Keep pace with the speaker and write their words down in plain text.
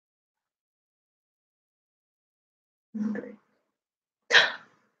We're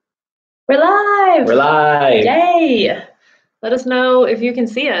live! We're live! Yay! Let us know if you can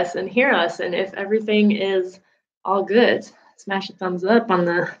see us and hear us, and if everything is all good. Smash a thumbs up on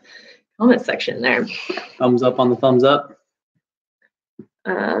the comment section there. Thumbs up on the thumbs up.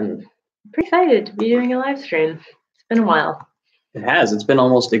 Pretty excited to be doing a live stream. It's been a while. It has. It's been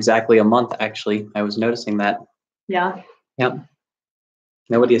almost exactly a month, actually. I was noticing that. Yeah. Yep.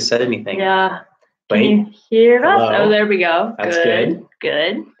 Nobody has said anything. Yeah. Wait. Can you hear us? Hello. Oh, there we go. That's good.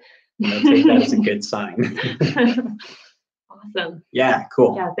 Good. I'm going to take that as a good sign. Awesome. Yeah,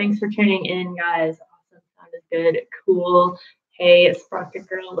 cool. Yeah, thanks for tuning in, guys. Awesome. Sound is good. Cool. Hey, Sprocket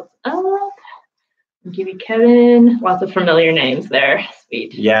Girl, what's up? Give you Kevin. Lots of familiar names there.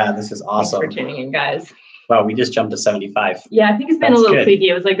 Sweet. Yeah, this is awesome. Thanks for tuning in, guys. Wow, we just jumped to 75. Yeah, I think it's been a little good. tweaky.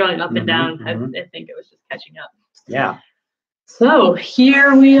 It was like going up and down. Mm-hmm. I think it was just catching up. Yeah. So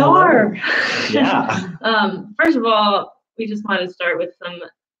here we Hello. are. Yeah. First of all, we just wanted to start with some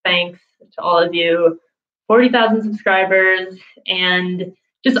thanks to all of you. 40,000 subscribers and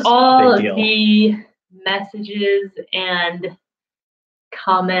just all the messages and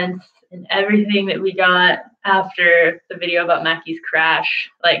comments and everything that we got after the video about Mackie's crash.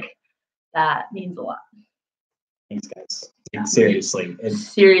 Like, that means a lot. Thanks, guys. Yeah. Seriously. It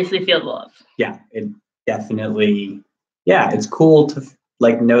seriously feels love. Yeah, it definitely, yeah, it's cool to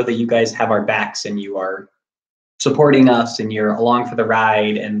like know that you guys have our backs and you are supporting us and you're along for the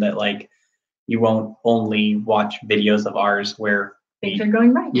ride, and that like you won't only watch videos of ours where things are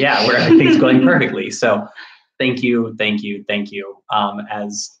going right. Yeah, where everything's going perfectly. So thank you, thank you, thank you.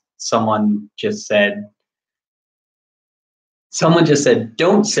 As someone just said,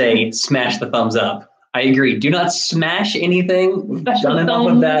 don't say smash the thumbs up. I agree. Do not smash anything. We've done enough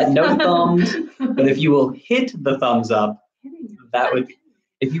of that. No thumbs. But if you will hit the thumbs up, that would,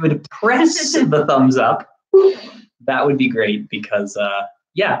 if you would press the thumbs up, that would be great, because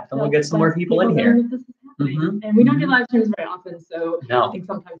yeah, then we'll get some more people in here. And we don't do live streams very often, so no. I think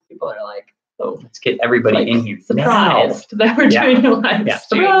sometimes people are like, oh, let's get everybody in here. Surprised that we're doing a live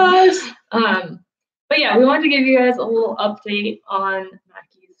stream. Surprise! But yeah, we wanted to give you guys a little update on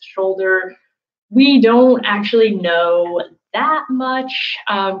Mackie's shoulder. We don't actually know that much.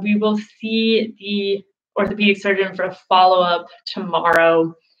 We will see the orthopedic surgeon for a follow-up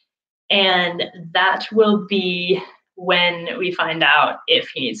tomorrow, and that will be when we find out if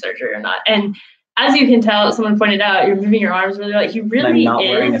he needs surgery or not. And as you can tell, someone pointed out, you're moving your arms really well. He really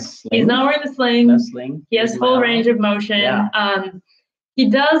is. He's not wearing a sling. No sling. He has full range of motion. Yeah. He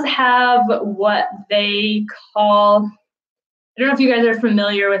does have what they call, I don't know if you guys are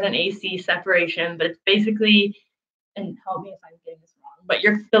familiar with an AC separation, but it's basically, and help me if I'm getting this wrong, but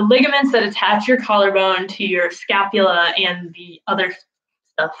the ligaments that attach your collarbone to your scapula and the other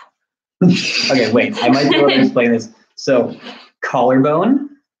stuff. Okay, wait, I might be able to explain this. So collarbone,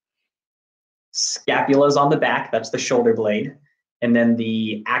 scapula's on the back, that's the shoulder blade, and then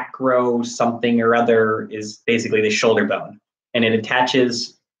the acro something or other is basically the shoulder bone, and it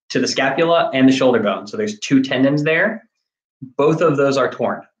attaches to the scapula and the shoulder bone. So there's two tendons there. Both of those are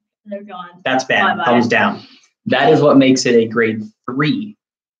torn. They're gone. That's bad. Bye-bye. Thumbs down. That is what makes it a grade 3.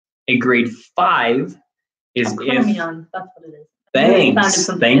 A grade 5 is acromion. That's what it is. Thanks.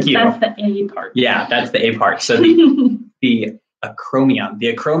 Thank you. That's the A part. Yeah, that's the A part. So the acromion.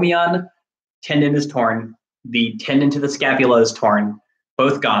 The acromion tendon is torn. The tendon to the scapula is torn.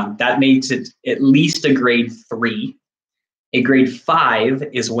 Both gone. That makes it at least a grade 3. A grade 5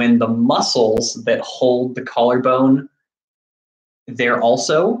 is when the muscles that hold the collarbone are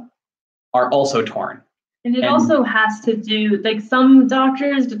also torn. And it also has to do, like, some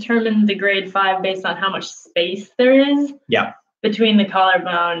doctors determine the grade 5 based on how much space there is. Yeah. Between the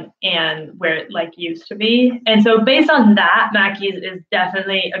collarbone and where it like used to be. And so based on that, Mackie's is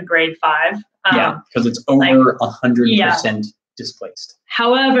definitely a grade 5. Yeah, because it's over 100% displaced.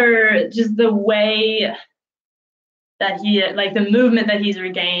 However, just the way that he, like the movement that he's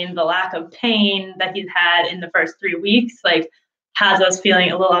regained, the lack of pain that he's had in the first 3 weeks, like has us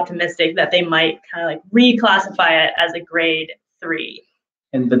feeling a little optimistic that they might kind of like reclassify it as a grade 3.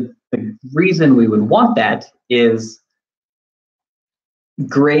 And the reason we would want that is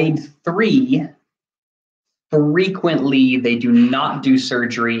grade 3, frequently they do not do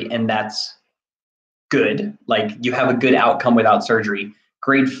surgery, and that's good. Like, you have a good outcome without surgery.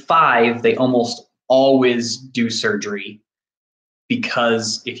 Grade 5, they almost always do surgery,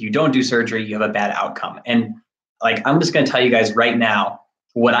 because if you don't do surgery, you have a bad outcome. And like, I'm just going to tell you guys right now,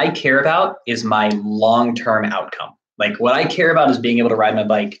 what I care about is my long-term outcome. Like, what I care about is being able to ride my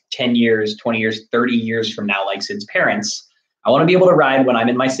bike 10 years, 20 years, 30 years from now, like Sid's parents. I want to be able to ride when I'm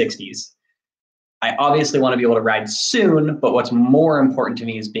in my 60s. I obviously want to be able to ride soon, but what's more important to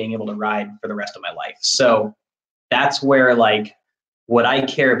me is being able to ride for the rest of my life. So that's where like what I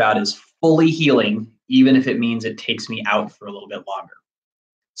care about is fully healing, even if it means it takes me out for a little bit longer.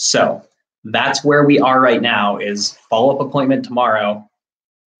 So that's where we are right now, is follow-up appointment tomorrow.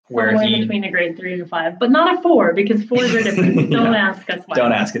 Where between a grade 3 and a 5, but not a 4, because 4s are different. Don't ask us why.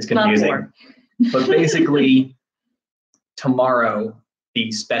 Don't ask, it's confusing. But basically, tomorrow,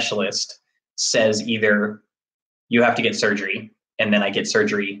 the specialist says either you have to get surgery, and then I get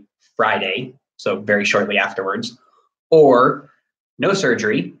surgery Friday, so very shortly afterwards, or no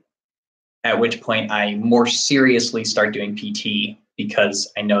surgery, at which point I more seriously start doing PT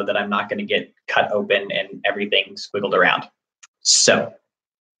because I know that I'm not going to get cut open and everything squiggled around. So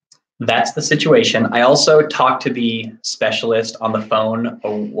that's the situation. I also talked to the specialist on the phone,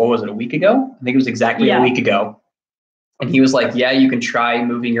 what was it, a week ago? I think it was exactly a week ago. And he was like, yeah, you can try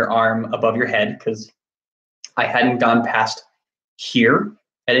moving your arm above your head, because I hadn't gone past here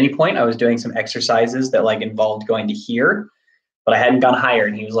at any point. I was doing some exercises that like involved going to here, but I hadn't gone higher.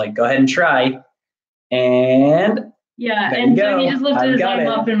 And he was like, go ahead and try. And yeah, and so he just lifted his arm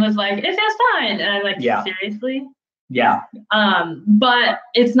up and was like, it feels fine. And I'm like, seriously? Yeah. But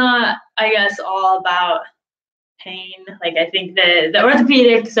it's not, I guess, all about pain. Like, I think the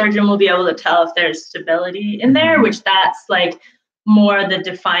orthopedic surgeon will be able to tell if there's stability in there, which that's like more the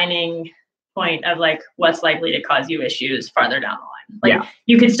defining point of like what's likely to cause you issues farther down the line. Like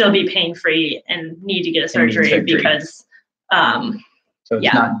you could still be pain-free and need to get a surgery because so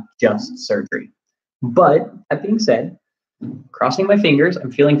it's not just surgery. But that being said, crossing my fingers,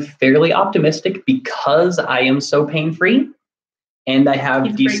 I'm feeling fairly optimistic because I am so pain-free and I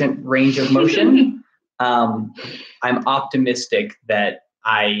have decent range of motion. I'm optimistic that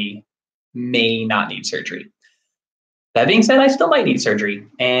I may not need surgery. That being said, I still might need surgery.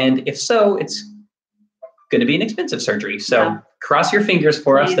 And if so, it's going to be an expensive surgery. So cross your fingers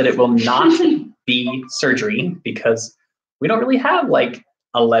for us that it will not be surgery, because we don't really have like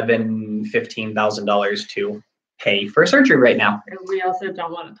 $11,000, $15,000 to pay for surgery right now. And we also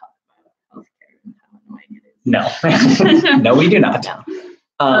don't want to talk about healthcare and how annoying it is. No, no, we do not.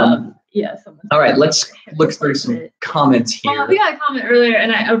 All right, let's look through some comments here. Well, we got a comment earlier,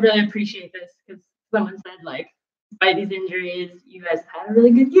 and I really appreciate this, because someone said, like, despite these injuries, you guys had a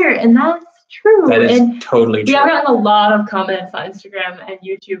really good year, and that's true. That is totally true. We have gotten a lot of comments on Instagram and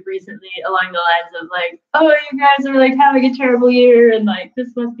YouTube recently along the lines of like, oh, you guys are like having a terrible year, and like this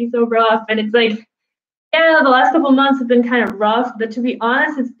must be so rough. And it's like, yeah, the last couple of months have been kind of rough, but to be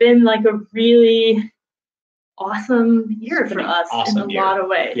honest, it's been like a really awesome year for us in a lot of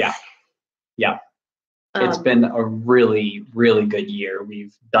ways. Yeah. It's been a really, really good year.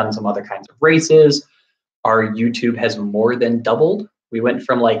 We've done some other kinds of races. Our YouTube has more than doubled. We went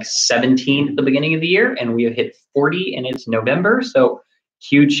from like 17 at the beginning of the year, and we have hit 40, and it's November. So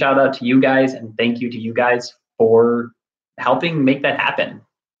huge shout out to you guys, and thank you to you guys for helping make that happen.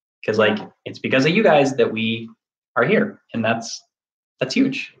 Because like it's because of you guys that we are here, and that's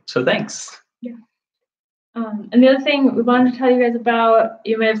huge. So thanks. Yeah. And the other thing we wanted to tell you guys about,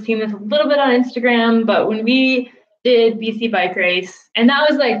 you may have seen this a little bit on Instagram, but when we did BC Bike Race, and that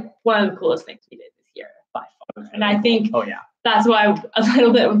was like one of the coolest things we did this year by far. And I think that's why a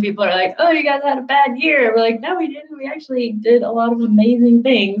little bit when people are like, oh, you guys had a bad year, we're like, no, we didn't. We actually did a lot of amazing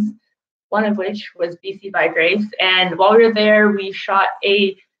things, one of which was BC Bike Race. And while we were there, we shot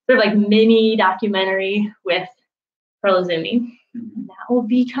a sort of like mini documentary with iZUMi. That will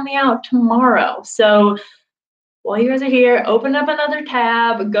be coming out tomorrow. So while you guys are here, open up another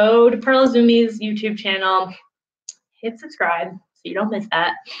tab, go to iZUMi's YouTube channel, hit subscribe so you don't miss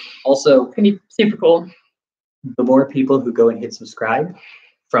that. Also, it's gonna be super cool. The more people who go and hit subscribe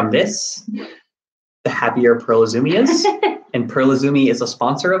from this, the happier iZUMi is. And iZUMi is a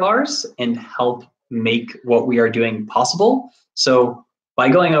sponsor of ours and help make what we are doing possible. So by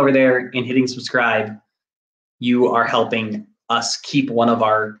going over there and hitting subscribe, you are helping us keep one of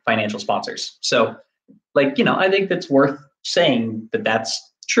our financial sponsors. So like, you know, I think that's worth saying that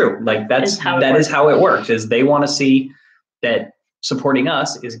that's true. Like that is how it works, is they want to see that supporting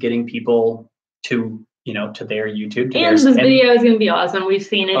us is getting people to, you know, to their YouTube. And this video is going to be awesome. We've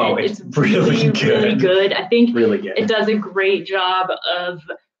seen it. Oh, it's really good. Really good. I think really good. It does a great job of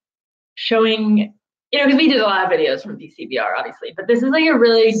showing, you know, because we did a lot of videos from DCBR, obviously, but this is like a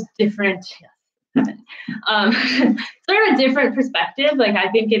really different, sort of a different perspective. Like, I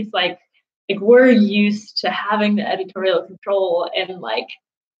think it's like we're used to having the editorial control and like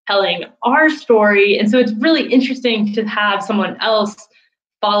telling our story. And so it's really interesting to have someone else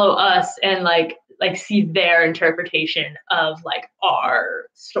follow us and like see their interpretation of like our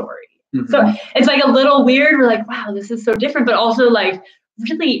story. So it's like a little weird. We're like, wow, this is so different, but also like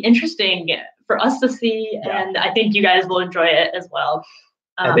really interesting for us to see. Yeah. And I think you guys will enjoy it as well.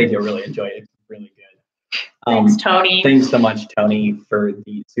 I think you'll really enjoy it. It's really good. Thanks, Tony. Thanks so much, Tony, for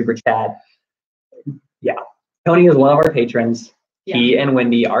the super chat. Yeah, Tony is one of our patrons. Yeah. He and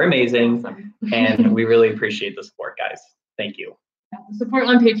Wendy are amazing, awesome. And we really appreciate the support, guys. Thank you. The support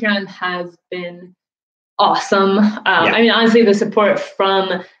on Patreon has been awesome. I mean, honestly, the support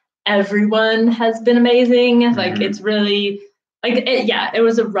from everyone has been amazing. Like, it's really, like, it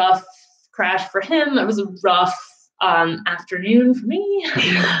was a rough crash for him. It was a rough afternoon for me.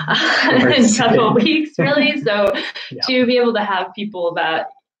 A couple of weeks, really. So to be able to have people that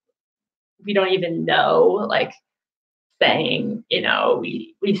we don't even know, like, saying, you know,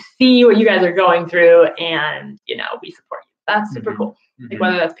 we see what you guys are going through and, you know, we support you. That's super cool. Like,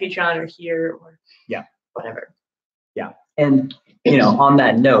 whether that's Patreon or here or whatever. Yeah. And, you know, on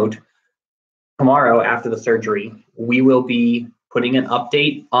that note, tomorrow after the surgery, we will be putting an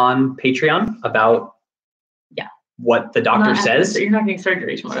update on Patreon about what the doctor says. So you're not getting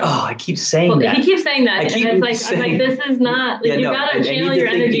surgery tomorrow. Oh, I keep saying that. He keeps saying that. And it's like, I'm like, this is not, like, you gotta channel your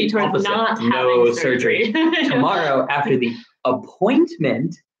energy towards not having surgery. Tomorrow after the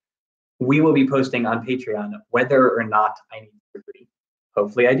appointment, we will be posting on Patreon whether or not I need surgery.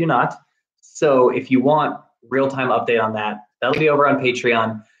 Hopefully I do not. So if you want real-time update on that, that'll be over on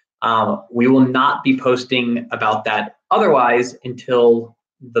Patreon. We will not be posting about that otherwise until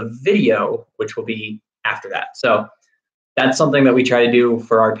the video, which will be after that. So that's something that we try to do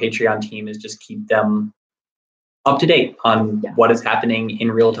for our Patreon team, is just keep them up to date on what is happening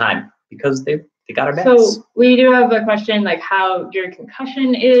in real time, because they got our backs. So we do have a question, like how your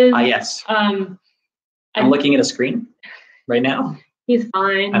concussion is. Yes. I'm looking at a screen right now. He's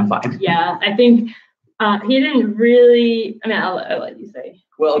fine. I'm fine. Yeah, I think he didn't really, I mean, I'll let you say.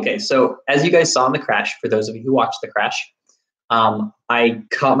 Well, okay, so as you guys saw in the crash, for those of you who watched the crash, I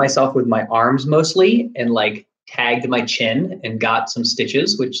caught myself with my arms mostly and like tagged my chin and got some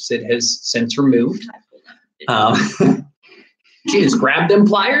stitches, which Sid has since removed. She just grabbed them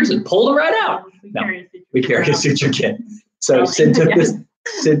pliers and pulled them right out. No, we carry a suture kit. So Sid took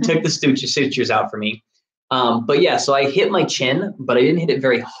the sutures out for me. But yeah, so I hit my chin, but I didn't hit it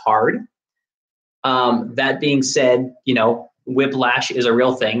very hard. That being said, you know, whiplash is a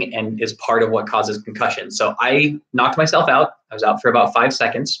real thing and is part of what causes concussion. So I knocked myself out. I was out for about 5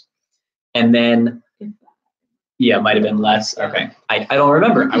 seconds. And then, yeah, it might have been less. Okay. I don't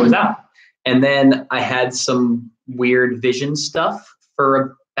remember. I was out. And then I had some weird vision stuff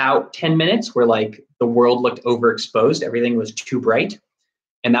for about 10 minutes where like the world looked overexposed. Everything was too bright.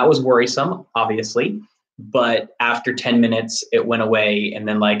 And that was worrisome, obviously. But after 10 minutes, it went away. And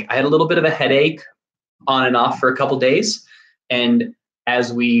then like I had a little bit of a headache on and off for a couple days. And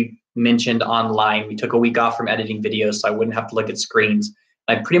as we mentioned online, we took a week off from editing videos so I wouldn't have to look at screens.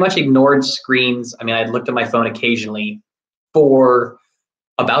 I pretty much ignored screens. I mean, I looked at my phone occasionally for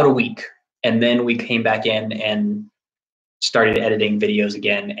about a week. And then we came back in and started editing videos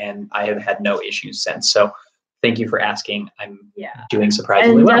again. And I have had no issues since. So thank you for asking. I'm doing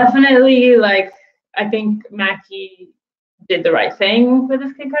surprisingly well. Definitely, like, I think Mackie did the right thing with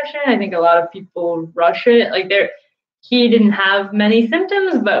his concussion. I think a lot of people rush it. Like, he didn't have many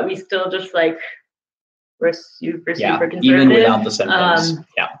symptoms, but we still just like we're super conservative. Even without the symptoms.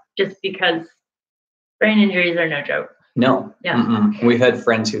 Just because brain injuries are no joke. No. Yeah. We've had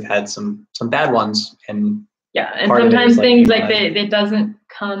friends who've had some bad ones, and and sometimes things like it doesn't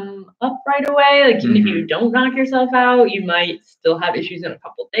come up right away. Like even if you don't knock yourself out, you might still have issues in a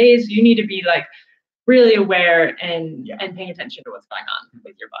couple of days. You need to be like really aware and paying attention to what's going on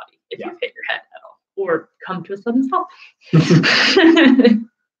with your body if you've hit your head at all or come to a sudden stop.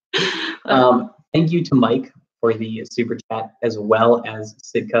 Thank you to Mike for the super chat, as well as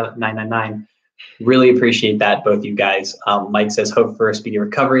Sidka999. Really appreciate that, both you guys. Mike says, hope for a speedy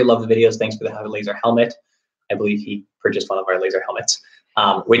recovery. Love the videos. Thanks for the laser helmet. I believe he purchased one of our laser helmets,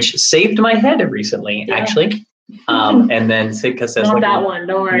 which saved my head recently, actually. And then Sidka says, not that one,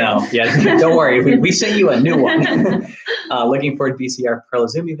 don't worry. No, don't worry. We sent you a new one. Looking forward to BCR Pro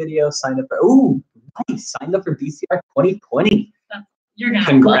iZUMi video. Signed up for, nice. Signed up for BCR 2020. You're gonna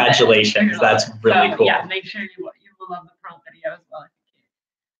Congratulations. That's really cool. Yeah, make sure you will love the pro video as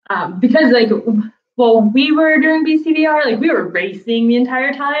well. Because like, well, we were doing BCVR, like we were racing the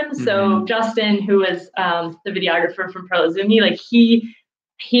entire time. So Justin, who was the videographer from Pro iZUMi, like he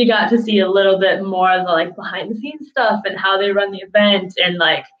got to see a little bit more of the like behind the scenes stuff and how they run the event,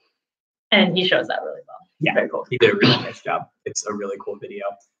 and he shows that really well. Yeah, very cool. He did a really nice job. It's a really cool video.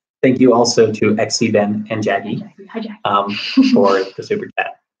 Thank you also to XC Ben and Jackie for the super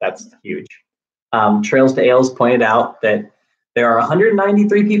chat. That's huge. Trails to Ales pointed out that there are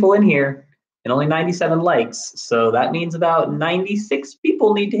 193 people in here and only 97 likes. So that means about 96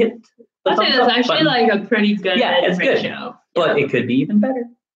 people need to hit the I'd say that's actually like a pretty good it's ratio. Good. But it could be even better.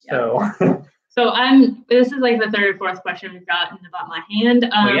 Yeah. So this is like the third or fourth question we've gotten about my hand.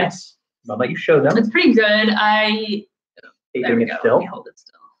 Yes. I'll let you show them. It's pretty good. There we go. Still. Let me hold it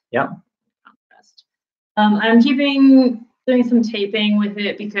still. Yeah. I'm doing some taping with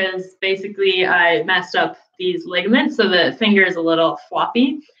it because basically I messed up these ligaments, so the finger is a little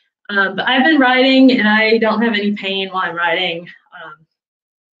floppy. But I've been riding and I don't have any pain while I'm riding.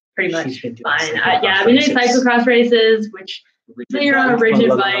 Pretty much fine. I've been doing cyclocross races, which you're on a rigid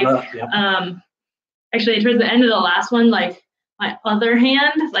bike. Actually, towards the end of the last one, like my other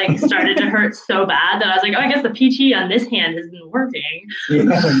hand like started to hurt so bad that I was like, oh, I guess the PT on this hand isn't working.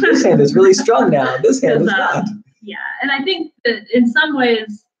 Yeah, this hand is really strong now. This hand is not. Yeah, and I think that in some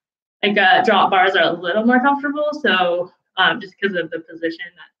ways, like drop bars are a little more comfortable. So just because of the position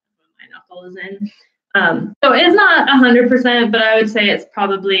that my knuckle is in. So it's not 100%, but I would say it's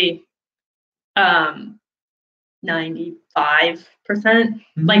probably 95%.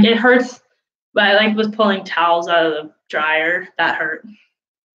 Like it hurts. But I was pulling towels out of the dryer. That hurt.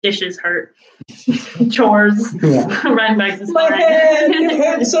 Dishes hurt. Chores. Riding bikes is my hand, it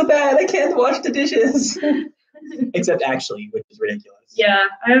hurts so bad. I can't wash the dishes. Except actually, which is ridiculous. Yeah,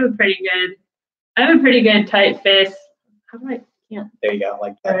 I have a pretty good tight fist. How do I? Yeah. There you go.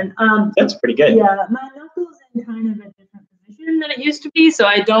 Like that. That's pretty good. Yeah, my knuckle's in kind of a different position than it used to be, so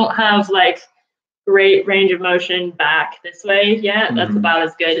I don't have like great range of motion back this way yet. That's about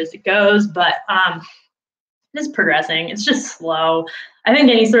as good as it goes, but it's progressing. It's just slow. I think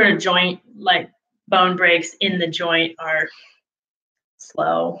any sort of joint, like bone breaks in the joint, are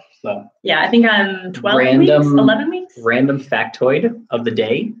slow. Yeah, I think I'm 11 weeks. Random factoid of the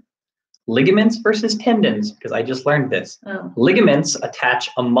day: ligaments versus tendons, because I just learned this. Ligaments attach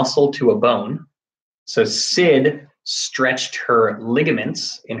a muscle to a bone. So Sid stretched her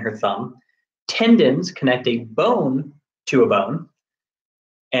ligaments in her thumb. Tendons connect a bone to a bone.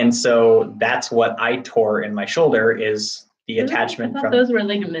 And so that's what I tore in my shoulder, is the attachment. I thought those were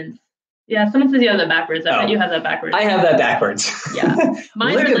ligaments. Yeah, someone says you have that backwards. I bet you have that backwards. I have that backwards. Yeah.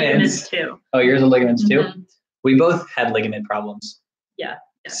 Mine are ligaments too. Oh, yours are ligaments too? We both had ligament problems. Yeah.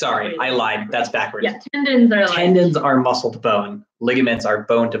 Sorry, I lied. That's backwards. Yeah, tendons are muscle to bone. Ligaments are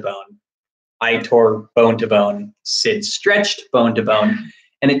bone to bone. I tore bone to bone. Sid stretched bone to bone.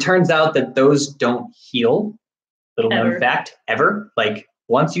 And it turns out that those don't heal. Little known fact, ever. Like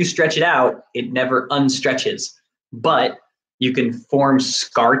once you stretch it out, it never unstretches. But you can form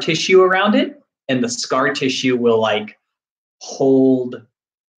scar tissue around it, and the scar tissue will like hold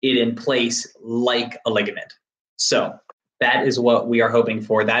it in place like a ligament. So that is what we are hoping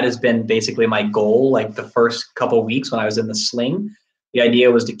for. That has been basically my goal. Like the first couple of weeks when I was in the sling, the idea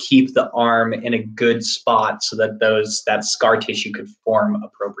was to keep the arm in a good spot so that that scar tissue could form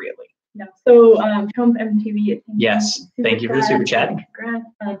appropriately. Yeah. So Trump MTV. Yes. Thank you for the super chat.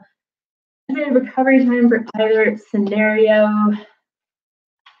 Congrats. Recovery time for either scenario.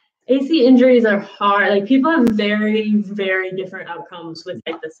 AC injuries are hard. Like people have very, very different outcomes with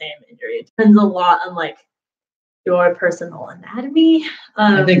like the same injury. It depends a lot on like your personal anatomy.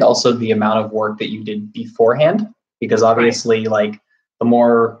 I think also the amount of work that you did beforehand, because obviously like the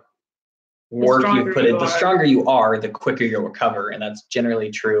more work you put in, the stronger you are, the quicker you'll recover. And that's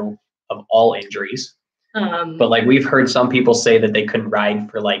generally true of all injuries. But like we've heard some people say that they couldn't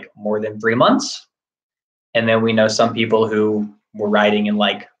ride for like more than 3 months. And then we know some people who were riding in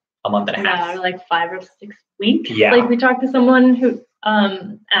like a month and a half. Yeah, or like 5 or 6 weeks. Yeah. Like we talked to someone who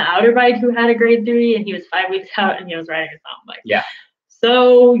an outer bike who had a grade 3 and he was 5 weeks out and he was riding his mountain bike. Yeah.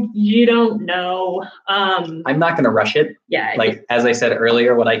 So you don't know. I'm not going to rush it. Yeah. Like, as I said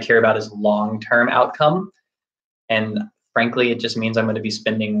earlier, what I care about is long-term outcome. And frankly, it just means I'm going to be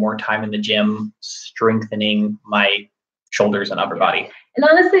spending more time in the gym, strengthening my shoulders and upper body. And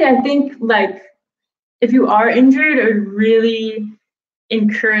honestly, I think like if you are injured, I would really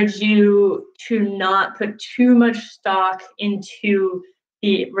encourage you to not put too much stock into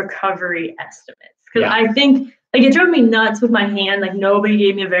the recovery estimates. Because I think like it drove me nuts with my hand. Like nobody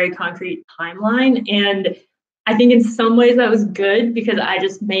gave me a very concrete timeline. And I think in some ways that was good because I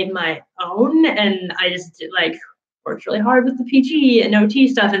just made my own and I just did, like worked really hard with the PT and OT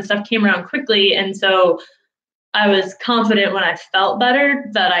stuff, and stuff came around quickly. And so I was confident when I felt better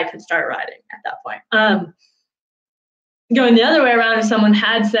that I could start riding at that point. Going the other way around, if someone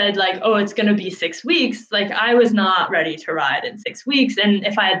had said like, oh, it's going to be 6 weeks, like I was not ready to ride in 6 weeks. And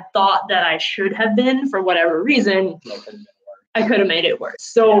if I had thought that I should have been for whatever reason, I could have made it worse.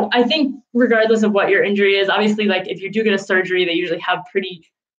 So I think regardless of what your injury is, obviously, like if you do get a surgery, they usually have pretty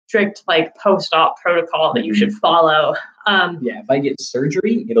strict like post-op protocol that you should follow. If I get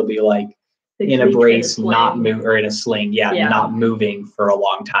surgery, it'll be like in a brace, not move, or in a sling, not moving for a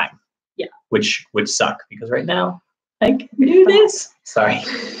long time. Yeah, which would suck because right now I can do this. Sorry,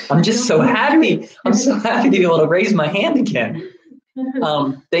 I'm just so happy. I'm so happy to be able to raise my hand again.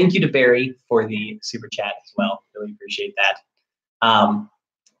 Thank you to Barry for the super chat as well. Really appreciate that.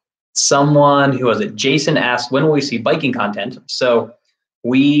 Someone who was it? Jason asked, when will we see biking content? So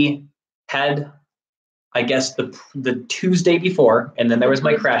we had, I guess, the Tuesday before, and then there was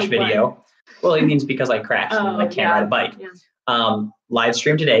my crash video. Well, it means because I crashed and I can't ride a bike. Yeah. Live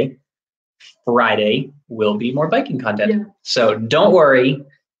stream today. Friday will be more biking content. Yeah. So don't worry.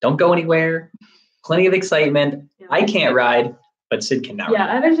 Don't go anywhere. Plenty of excitement. Yeah. I can't ride, but Sid can now ride.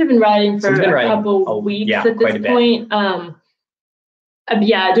 I've actually been riding for a couple weeks at this point.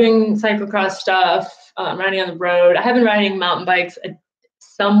 Doing cyclocross stuff, riding on the road. I have been riding mountain bikes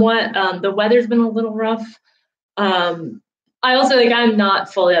somewhat. The weather's been a little rough. I also I'm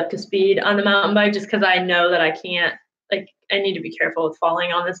not fully up to speed on the mountain bike just because I know that I can't, I need to be careful with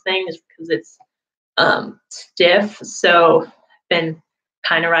falling on this thing just because it's stiff. So I've been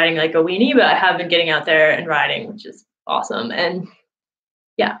kind of riding like a weenie, but I have been getting out there and riding, which is awesome. And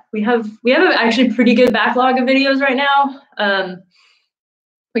we have actually pretty good backlog of videos right now.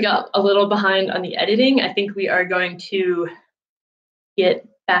 We got a little behind on the editing. I think we are going to get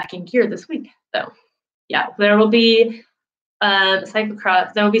back in gear this week. So there will be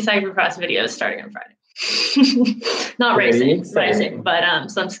cyclocross. There will be cyclocross videos starting on Friday. Not racing,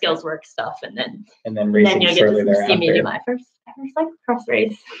 but some skills work stuff, and then racing you'll get to see me do my first cyclocross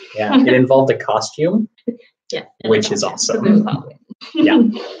race. Yeah, it involved a costume. Yeah, which is awesome. Yeah.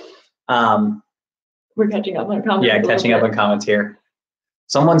 We're catching up on comments. Yeah, catching up on comments here.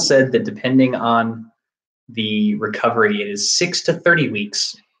 Someone said that depending on the recovery, it is 6 to 30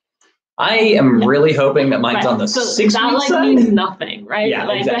 weeks. I am really hoping that mine's on the 6 week side. Means nothing, right?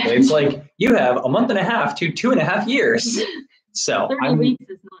 Yeah, exactly. It's like you have a month and a half to 2.5 years. So 30 weeks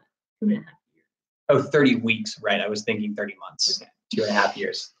is not 2.5 years. Oh, 30 weeks, right? I was thinking 30 months. Okay. 2.5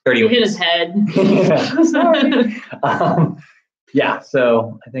 years. 30 weeks. Hit his head. Sorry.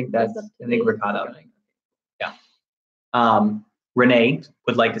 So I think we're caught up. Yeah. Renee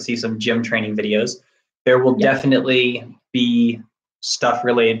would like to see some gym training videos. There will definitely be stuff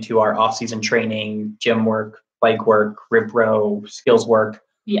related to our off-season training, gym work, bike work, rip row, skills work.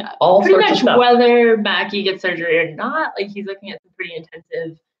 Yeah, all pretty sorts much of stuff. Whether Mackie gets surgery or not, he's looking at some pretty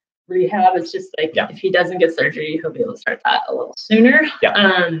intensive rehab. It's just if he doesn't get surgery, he'll be able to start that a little sooner.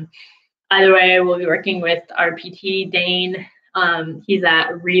 Yeah. Either way, we'll be working with our PT, Dane. He's at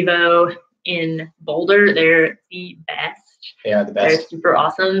Revo in Boulder. They're the best. They are the best. They're super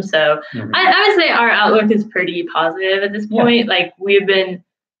awesome. So I would say our outlook is pretty positive at this point. Yeah. We've been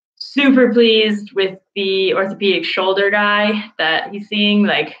super pleased with the orthopedic shoulder guy that he's seeing.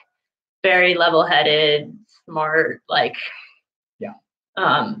 Very level-headed, smart.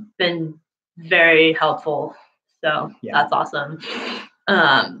 Been very helpful. So that's awesome.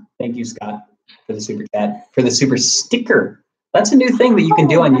 Thank you, Scott, for the super chat, for the super sticker. That's a new thing that you can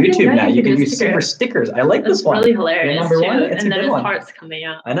do on YouTube now. You can do super stickers. I like this one. It's really hilarious. Number one. It's and a then good one. His heart's coming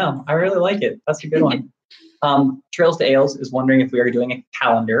out. I know. I really like it. That's a good one. Trails to Ales is wondering if we are doing a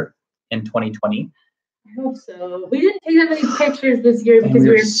calendar in 2020. I hope so. We didn't take that many pictures this year because we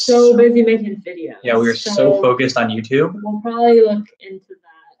were so busy making videos. Yeah, we were so focused on YouTube. We'll probably look into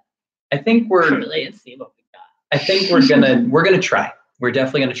that. I think we're shortly and see what we got. I think we're gonna try. We're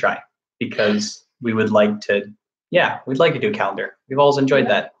definitely gonna try because we would like to. Yeah, we'd like to do a calendar. We've always enjoyed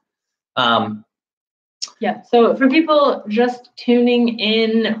that. So for people just tuning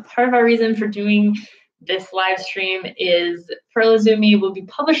in, part of our reason for doing this live stream is iZUMi will be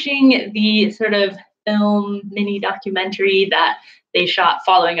publishing the sort of film mini documentary that they shot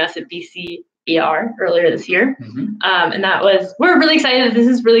following us at BCBR earlier this year. And we're really excited. This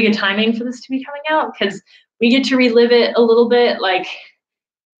is really good timing for this to be coming out because we get to relive it a little bit,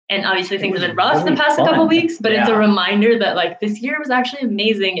 and obviously things have been rough the past couple weeks, but it's a reminder that this year was actually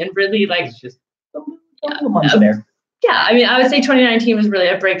amazing and really it's just a month there. Yeah, I would say 2019 was really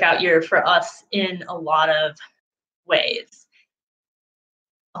a breakout year for us in a lot of ways.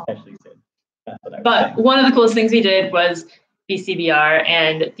 But one of the coolest things we did was BCBR,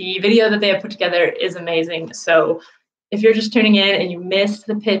 and the video that they have put together is amazing. So if you're just tuning in and you missed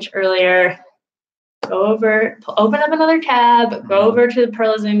the pitch earlier, go over, open up another tab, go over to the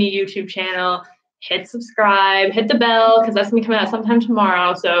iZUMi YouTube channel, hit subscribe, hit the bell, because that's going to be coming out sometime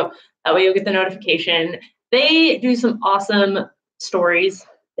tomorrow. So that way you'll get the notification. they do some awesome stories.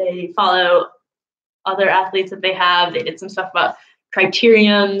 They follow other athletes that they have. They did some stuff about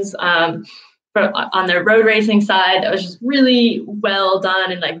criteriums on their road racing side. That was just really well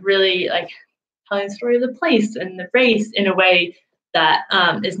done, and like really like telling the story of the place and the race in a way that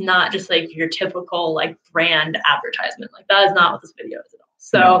is not just like your typical like brand advertisement. Like that is not what this video is at all.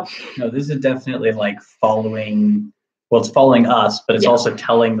 So no, this is definitely like following. Well, it's following us, but it's also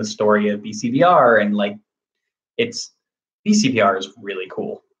telling the story of BCBR, and like BCBR is really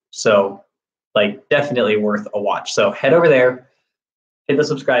cool. So like definitely worth a watch. So head over there, hit the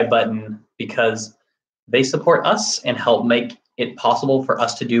subscribe button, because they support us and help make it possible for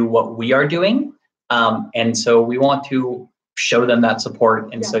us to do what we are doing. And so we want to show them that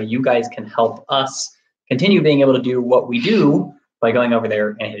support. And so you guys can help us continue being able to do what we do by going over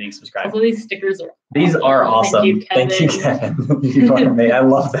there and hitting subscribe. Also, these stickers are awesome. Thank you, Kevin. You are amazing. I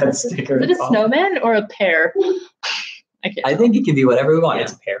love that sticker. Is it a snowman or a pear? I think it can be whatever we want. Yeah.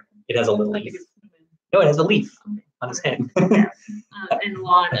 It's a pear. It has a little leaf. No, it has a leaf on his head. And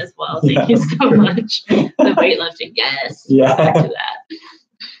lawn as well. Thank you so much. The weightlifting, yes. Yeah. Back to that.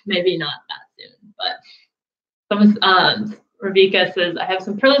 Maybe not that soon, but Ravika says, I have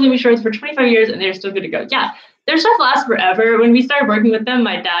some Pearl iZUMi shorts for 25 years and they're still good to go. Yeah, their stuff lasts forever. When we started working with them,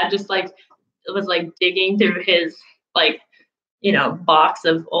 my dad just like was like digging through his like, you know, box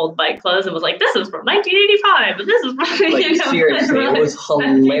of old bike clothes and was like, this is from 1985, but this is from, like, you know, seriously, it was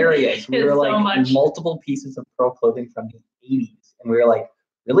hilarious. We were like so multiple pieces of Pearl clothing from the 80s, and we were like,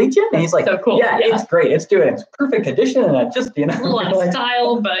 really, Jim? And he's like, so cool. Yeah, it's great. It's doing it's perfect condition, and it just, you know, a little like,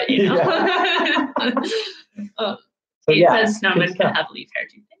 style, but you know. So He says snowmen can have leaf hair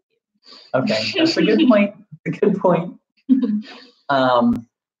too. Thank you. Okay, that's a good point. A good point. Where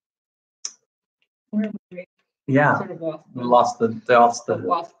were we? Yeah, Sort of lost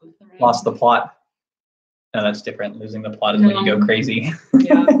the plot. No, that's different. Losing the plot is when you go crazy.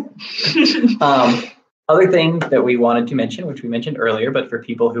 Yeah. Other thing that we wanted to mention, which we mentioned earlier, but for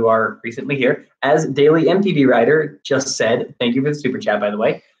people who are recently here, as Daily MTV Rider just said, thank you for the super chat, by the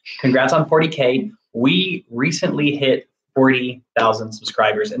way. Congrats on 40K. We recently hit 40,000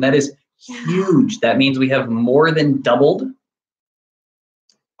 subscribers, and that is huge. That means we have more than doubled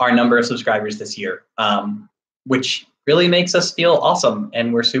our number of subscribers this year, which really makes us feel awesome,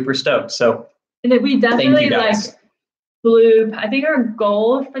 and we're super stoked. So, and we definitely like blew. I think our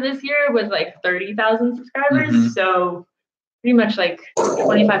goal for this year was like 30,000 subscribers. Mm-hmm. So pretty much like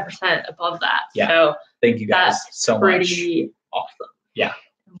 25% above that. Yeah. So thank you guys so much. Pretty awesome. Yeah.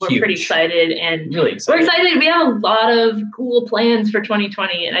 We're pretty excited, and really excited. We're excited. We have a lot of cool plans for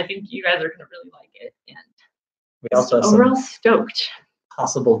 2020, and I think you guys are going to really like it. And we also have overall stoked.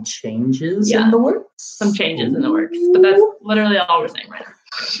 Possible changes in the works. Some changes in the works, but that's literally all we're saying right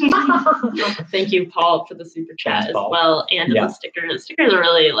now. Thank you, Paul, for the super chat as well, and the stickers. The stickers are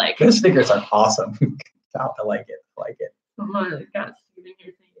really like. Those stickers are awesome. I like it. I like it. Oh my God, Steven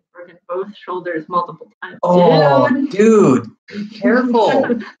here saying he's broken both shoulders multiple times. Oh, dude, be careful.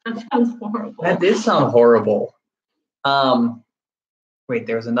 That sounds horrible. That did sound horrible. Wait,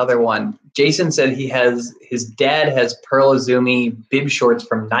 there's another one. Jason said his dad has Pearl iZUMi bib shorts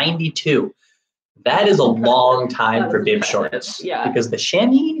from '92. That is a long time for bib shorts. Yeah. Because the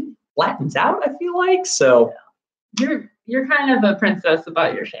chamois flattens out, I feel like. So you're kind of a princess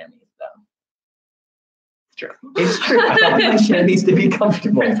about your chamois, though. It's true. It's true. I want my chamois to be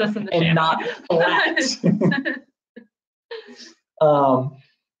comfortable princess in the and not flat.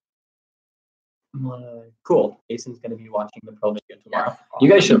 Cool. Jason's going to be watching the Pro video tomorrow. You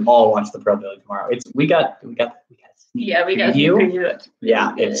guys should all watch the Pro video tomorrow. We got sneak preview.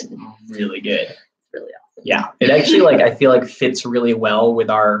 Yeah, it's really good. It's really awesome. Yeah, it actually I feel like fits really well with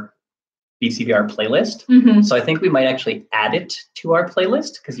our BCBR playlist. Mm-hmm. So I think we might actually add it to our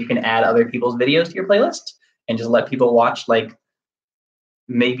playlist, because you can add other people's videos to your playlist and just let people watch like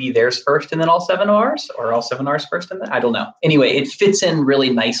maybe theirs first and then all 7 of ours, or all 7 of ours first and then I don't know. Anyway, it fits in really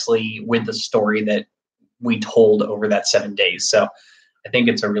nicely with the story that we told over that 7 days. So I think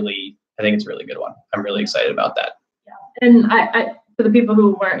it's a really good one. I'm really excited about that. Yeah. And I for the people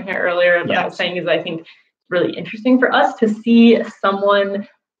who weren't here earlier, what I was saying is I think it's really interesting for us to see someone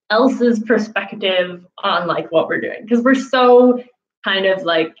else's perspective on like what we're doing, because we're so kind of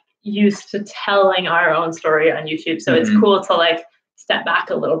like used to telling our own story on YouTube. So it's cool to like step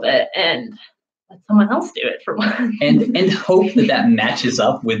back a little bit and let someone else do it for once. and hope that matches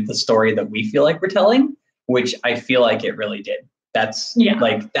up with the story that we feel like we're telling, which I feel like it really did. That's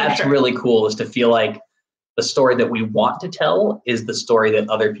really cool, is to feel like the story that we want to tell is the story that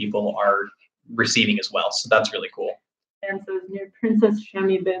other people are receiving as well. So that's really cool. And so new Princess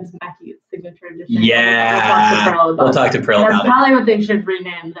Chamois Bibs Mackie's signature edition. Yeah, we'll talk to Pearl about it. That's probably what they should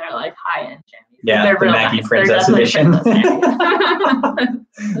rename their like high-end chamois. Yeah, they're the real Mackie nice. Princess Edition. The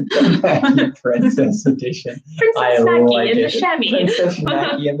Mackie Princess Edition. Princess Mackie and the chamois. Princess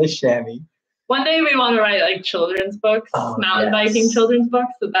Mackie and the chamois. One day we want to write like children's books, mountain biking children's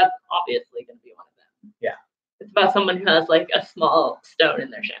books. So that's obviously going to be one of them. Yeah. It's about someone who has like a small stone in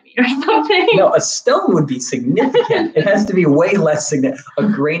their chamois or something. No, a stone would be significant. It has to be way less significant. A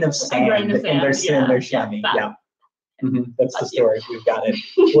grain of sand, in their chamois. Yeah. Mm-hmm. That's the story. We've got it.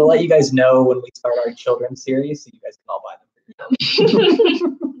 We'll let you guys know when we start our children's series, so you guys can all buy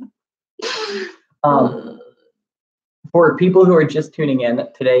them. For people who are just tuning in,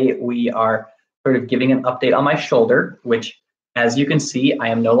 today we are sort of giving an update on my shoulder, which, as you can see, I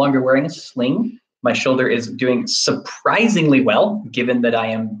am no longer wearing a sling. My shoulder is doing surprisingly well, given that I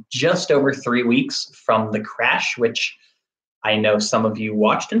am just over 3 weeks from the crash, which I know some of you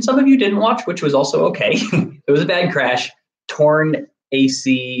watched and some of you didn't watch, which was also okay. It was a bad crash, torn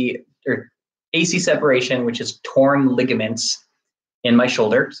AC separation, which is torn ligaments in my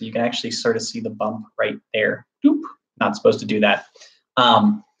shoulder. So you can actually sort of see the bump right there. Oop, not supposed to do that.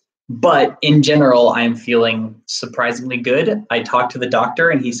 But in general, I'm feeling surprisingly good. I talked to the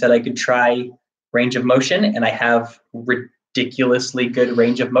doctor and he said I could try range of motion, and I have ridiculously good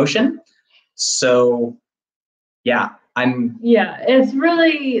range of motion. So yeah, it's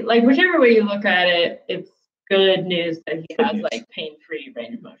really like whichever way you look at it, it's good news that he has like pain-free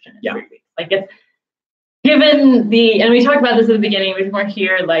range of motion in 3 weeks. Like it's given and we talked about this at the beginning, we weren't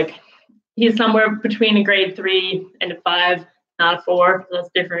here, like he's somewhere between a grade 3 and a 5, not a 4. So that's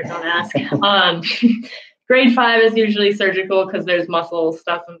different, don't ask. Grade 5 is usually surgical because there's muscle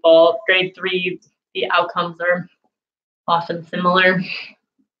stuff involved. Grade 3, the outcomes are often similar.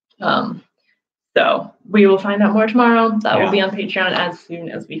 So we will find out more tomorrow. That will be on Patreon as soon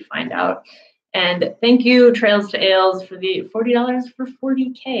as we find out. And thank you, Trails to Ales, for the $40 for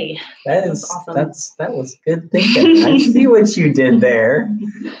 40K. That is awesome. That was good thinking. I see what you did there.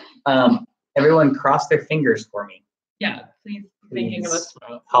 Everyone cross their fingers for me. Yeah, please. Thinking of us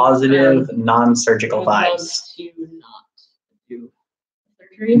tomorrow. Positive, non-surgical vibes. To not do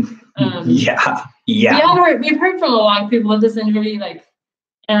surgery. We've heard from a lot of people with this injury, like,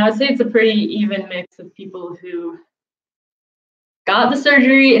 and I'd say it's a pretty even mix of people who got the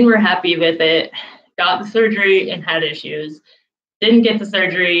surgery and were happy with it, got the surgery and had issues, didn't get the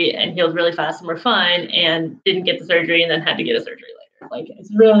surgery and healed really fast and were fine, and didn't get the surgery and then had to get a surgery later. Like, it's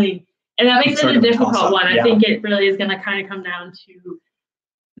really, and that makes it a difficult one. I think it really is going to kind of come down to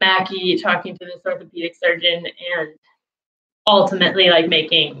Mackie talking to this orthopedic surgeon and ultimately like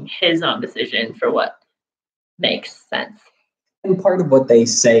making his own decision for what makes sense. And part of what they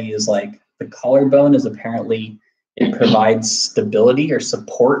say is like the collarbone is apparently, it provides stability or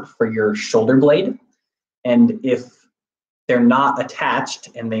support for your shoulder blade. And if they're not attached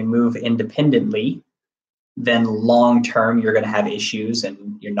and they move independently, then long term you're going to have issues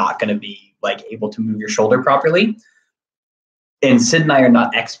and you're not going to be like able to move your shoulder properly. And Sid and I are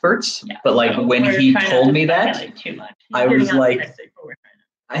not experts, but like when he told me that, I was like,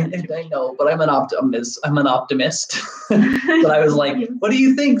 I know, but I'm an optimist. But I was like, what do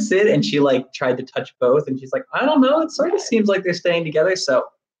you think, Sid? And she like tried to touch both, and she's like, I don't know. It sort of seems like they're staying together. So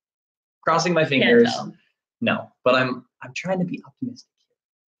crossing my fingers. No, but I'm trying to be optimistic.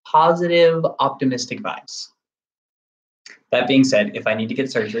 Positive, optimistic vibes. That being said, if I need to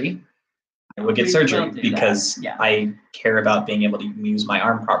get surgery, I would get surgery because I care about being able to use my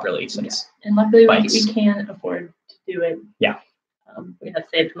arm properly. Since and luckily we can afford to do it. Yeah. We have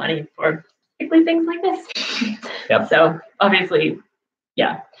saved money for particularly things like this. Yep. So obviously,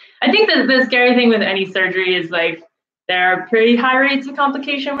 I think that the scary thing with any surgery is like there are pretty high rates of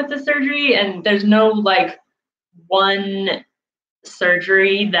complication with the surgery, and there's no like one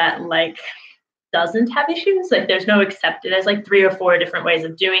surgery that like doesn't have issues. Like there's no accepted. There's like 3 or 4 different ways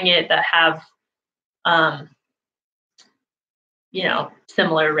of doing it that have,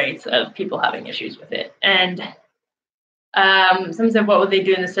 similar rates of people having issues with it. And someone said, what would they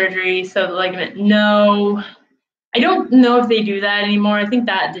do in the surgery? So the ligament, no, I don't know if they do that anymore. I think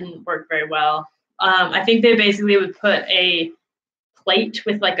that didn't work very well. I think they basically would put a plate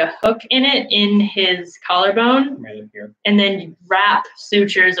with like a hook in it in his collarbone, right here, and then wrap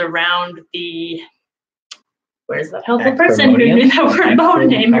sutures around the, where's that helpful person who knew that word bone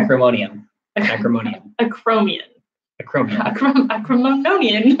name? Acromonium.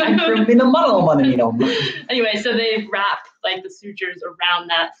 Anyway, so they wrap like the sutures around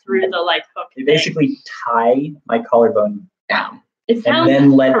that through the like hook. They basically tie my collarbone down. It and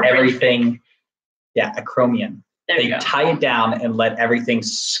then let everything, acromion. They tie it down and let everything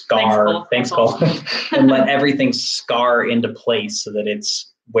scar. Thanks, Cole. And let everything scar into place so that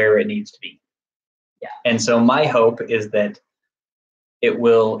it's where it needs to be. Yeah. And so my hope is that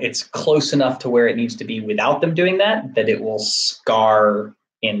it's close enough to where it needs to be without them doing that it will scar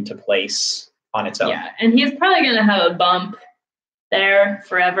into place on its own. Yeah, and he's probably going to have a bump there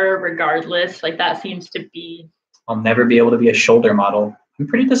forever regardless. Like that seems to be. I'll never be able to be a shoulder model. I'm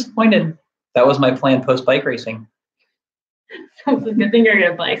pretty disappointed. That was my plan post bike racing. So it's a good thing you're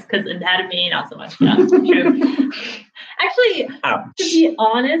good at bikes because anatomy, not so much. Yeah, true. Actually, Ouch. To be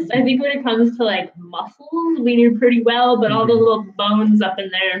honest, I think when it comes to like muscles, we do pretty well, but all the little bones up in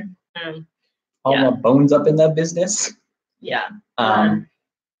there. All the bones up in that business. Yeah.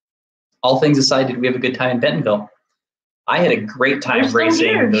 All things aside, did we have a good time in Bentonville? I had a great time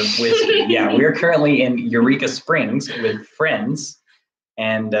racing the whiskey. Yeah, we're currently in Eureka Springs with friends,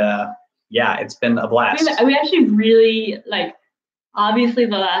 and it's been a blast. We actually really obviously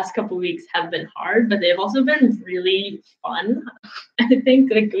the last couple of weeks have been hard, but they've also been really fun. I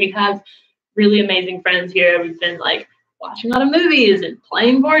think we have really amazing friends here. We've been watching a lot of movies and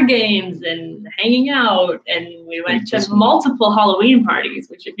playing board games and hanging out, and we went to multiple Halloween parties,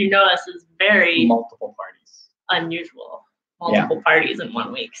 which if you know us is very multiple parties unusual. Multiple parties in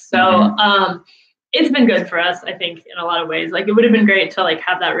 1 week. So it's been good for us, I think, in a lot of ways. It would have been great to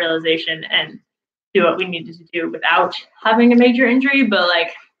have that realization and do what we needed to do without having a major injury, but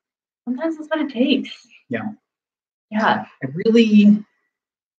sometimes that's what it takes. Yeah. Yeah. I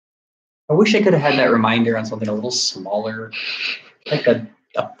wish I could have had that reminder on something a little smaller, like a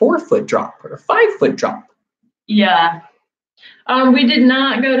 4-foot drop or a 5-foot drop. Yeah. We did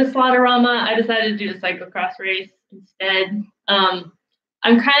not go to Slaughterama. I decided to do the cyclocross race instead. I'm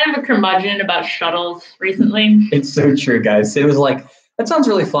kind of a curmudgeon about shuttles recently. It's so true, guys. It was that sounds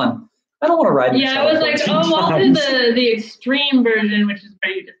really fun. I don't want to ride. Yeah, I was I'll do the extreme version, which is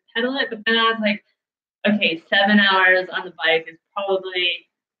where you just pedal it. But then I was okay, 7 hours on the bike is probably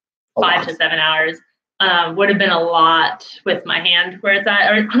 5 to 7 hours. Would have been a lot with my hand where it's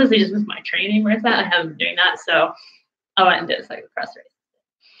at, or honestly just with my training where it's at. I haven't been doing that, so I went and did a cyclocross race.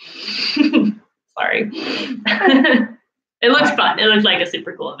 Sorry. It looks fun. It looks like a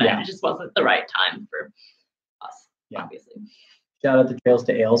super cool event. Yeah. It just wasn't the right time for us, obviously. Shout out to Trails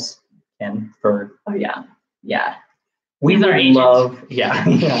to Ales and for. Oh yeah, yeah. We would love,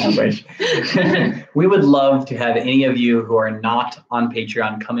 I wish. We would love to have any of you who are not on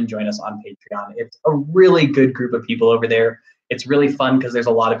Patreon come and join us on Patreon. It's a really good group of people over there. It's really fun because there's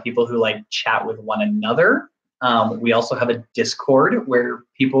a lot of people who chat with one another. We also have a Discord where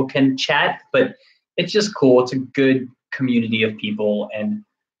people can chat, but it's just cool. It's a good community of people, and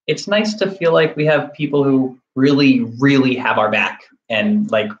it's nice to feel like we have people who really, really have our back and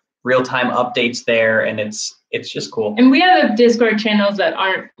real-time updates there, and it's just cool. And we have Discord channels that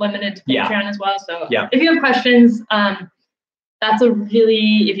aren't limited to Patreon as well. So if you have questions, that's and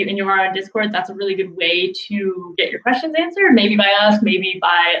you are on Discord, that's a really good way to get your questions answered, maybe by us, maybe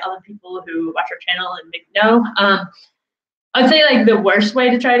by other people who watch our channel and maybe know. I'd say the worst way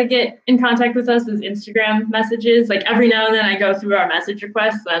to try to get in contact with us is Instagram messages. Every now and then I go through our message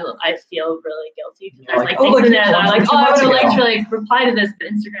requests and I feel really guilty because there's things in there that I'm I would have liked to reply to this, but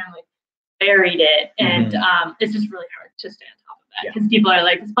Instagram buried it, and it's just really hard to stay on top of that because people are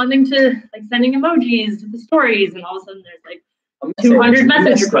responding to sending emojis to the stories, and all of a sudden there's 200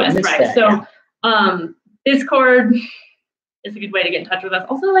 message requests, right? So Discord is a good way to get in touch with us.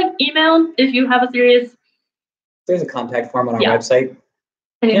 Also email if you have a serious. There's a contact form on our website.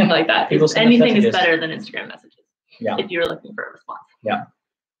 Anything like that. Anything is better than Instagram messages. Yeah. If you're looking for a response. Yeah.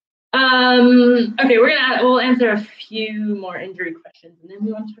 Okay, we'll answer a few more injury questions, and then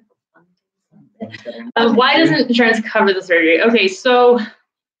we want to talk about why doesn't insurance cover the surgery? Okay, so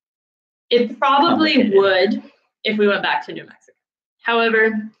it probably would if we went back to New Mexico.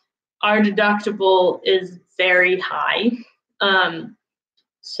 However, our deductible is very high.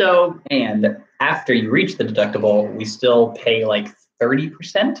 And after you reach the deductible, we still pay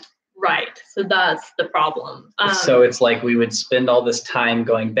 30%. Right. So that's the problem. So it's we would spend all this time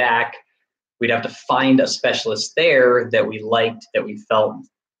going back. We'd have to find a specialist there that we liked, that we felt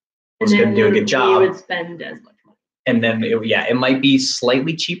was going to do a good job. We would spend as much money. And then, it might be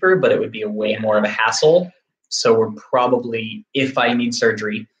slightly cheaper, but it would be a way more of a hassle. So we're probably, if I need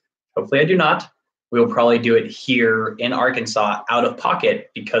surgery, hopefully I do not, we'll probably do it here in Arkansas out of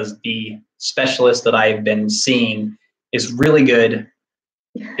pocket because the specialist that I've been seeing is really good.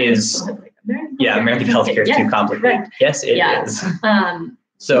 American healthcare is too complicated. Right. Yes, it is.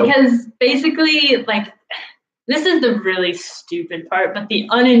 Because basically, this is the really stupid part, but the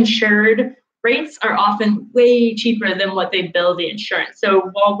uninsured rates are often way cheaper than what they bill the insurance. So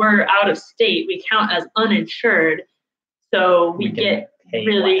while we're out of state, we count as uninsured. So we get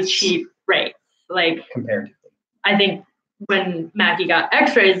really cheap rates. Like comparatively. I think when Mackie got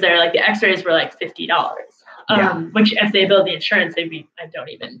x-rays there, like the x-rays were like $50. Which if they bill the insurance, they'd be, I don't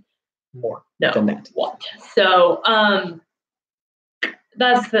even more know than that. What. So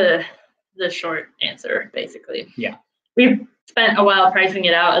that's the short answer, basically. Yeah. We've spent a while pricing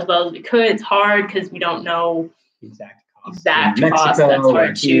it out as well as we could. It's hard because we don't know exact cost. That's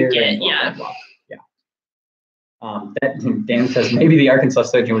hard to get. Blah, blah, blah. Dan says maybe the Arkansas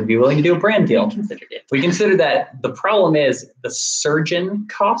surgeon would be willing to do a brand deal. We considered that. The problem is the surgeon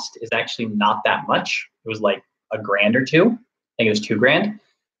cost is actually not that much. It was like $1,000 or $2,000. I think it was $2,000.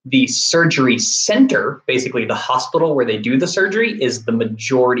 The surgery center, basically the hospital where they do the surgery, is the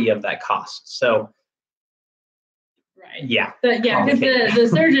majority of that cost. So, right. Yeah. Because the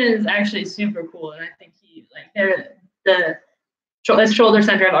surgeon is actually super cool, and I think they're the shoulder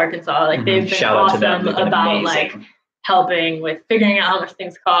center of Arkansas. Like they've been awesome about like helping with figuring out how much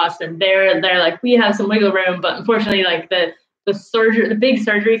things cost, and they're like, we have some wiggle room, but unfortunately, like the big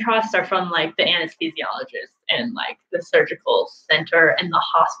surgery costs are from like the anesthesiologist and like the surgical center and the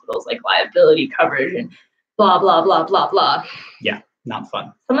hospital's like liability coverage and blah blah blah blah blah. Yeah, not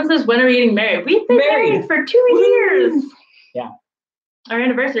fun. Someone says, when are we getting married? We've been married for 2 years. Yeah. Our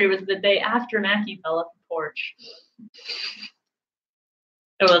anniversary was the day after Mackie fell off the porch.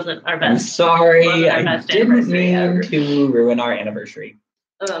 It wasn't our best. I'm sorry, I didn't mean to ruin our anniversary,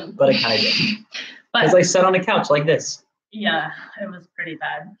 but I kind of did. Because I sat on a couch like this. Yeah, it was pretty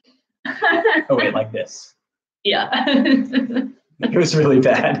bad. Oh wait, like this. Yeah. It was really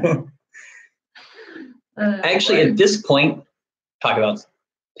bad. Actually, at this point, talk about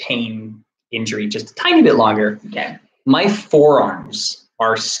pain, injury, just a tiny bit longer. Okay. My forearms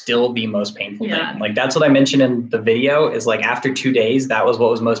are still the most painful thing. Like that's what I mentioned in the video, is like after 2 days, that was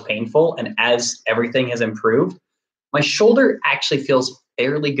what was most painful. And as everything has improved, my shoulder actually feels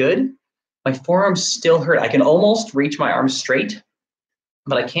fairly good. My forearms still hurt. I can almost reach my arms straight,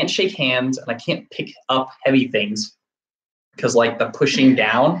 but I can't shake hands and I can't pick up heavy things because like the pushing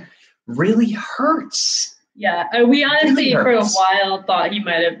down really hurts. Yeah, we honestly for a while thought he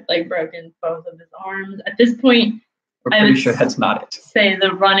might have like broken both of his arms. At this point, we're pretty sure that's not it. Say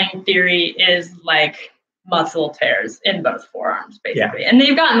the running theory is like muscle tears in both forearms, basically. Yeah. And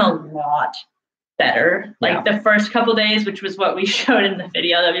they've gotten a lot better. Like the first couple days, which was what we showed in the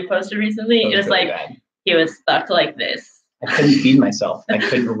video that we posted recently, it was really like bad. He was stuck like this. I couldn't feed myself. I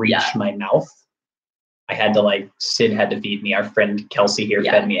couldn't reach my mouth. I had to like, Sid had to feed me. Our friend Kelsey here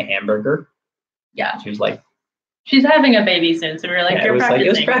fed me a hamburger. Yeah. She was like, she's having a baby soon, so we were like, it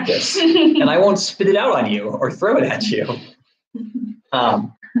was practice. And I won't spit it out on you or throw it at you.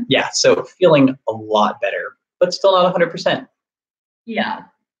 So feeling a lot better, but still not 100%. Yeah.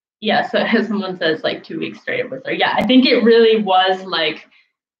 Yeah, so as someone says, like 2 weeks straight with her. Yeah, I think it really was like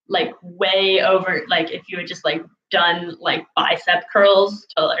way over, like if you had just like done like bicep curls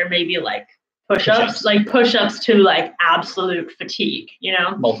or maybe like push-ups to like absolute fatigue, you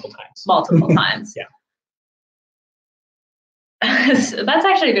know? Multiple times. Yeah. So that's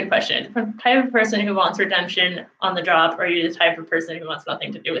actually a good question. The type of person who wants redemption on the drop, or are you the type of person who wants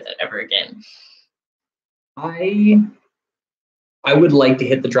nothing to do with it ever again? I would like to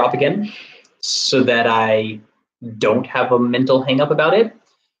hit the drop again so that I don't have a mental hang up about it.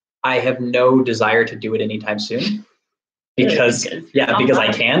 I have no desire to do it anytime soon because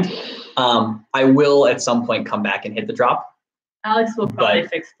I can't. I will at some point come back and hit the drop. Alex will probably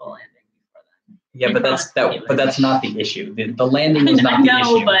fix the landing. Yeah, but that's not the issue. The landing was not the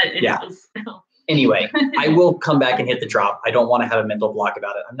issue. But it was still. Anyway, I will come back and hit the drop. I don't want to have a mental block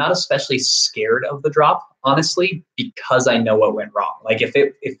about it. I'm not especially scared of the drop, honestly, because I know what went wrong. Like if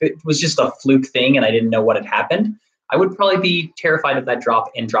it was just a fluke thing and I didn't know what had happened, I would probably be terrified of that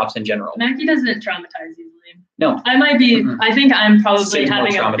drop and drops in general. Mackie doesn't traumatize easily. No. I might be. I think I'm probably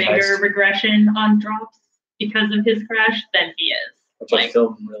having a bigger regression on drops because of his crash than he is. Which I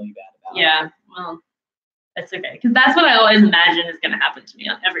feel really bad about. Yeah, well, that's okay. Because that's what I always imagine is going to happen to me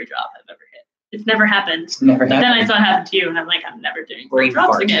on every drop I've ever hit. It's never happened. Then I saw it happen to you, and I'm like, I'm never doing brain drops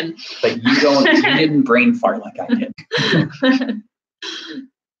fart again. But you didn't brain fart like I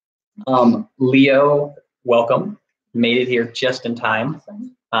did. Leo, welcome. Made it here just in time.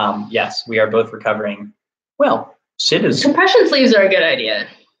 Yes, we are both recovering. Well, Sid is. Compression sleeves are a good idea.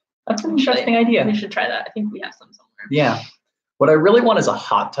 That's an interesting idea. We should try that. I think we have some somewhere. Yeah. What I really want is a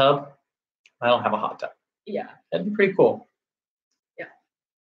hot tub. I don't have a hot tub. Yeah. That'd be pretty cool. Yeah.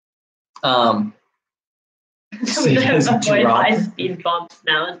 So we have to avoid high-speed bumps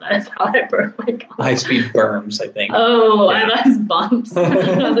now. That's how I broke my collarbone. High-speed berms, I think. Oh, yeah. I thought bumps. I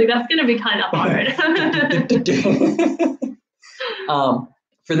was like, that's going to be kind of hard.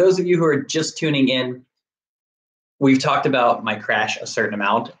 For those of you who are just tuning in, we've talked about my crash a certain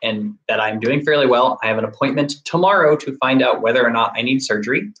amount and that I'm doing fairly well. I have an appointment tomorrow to find out whether or not I need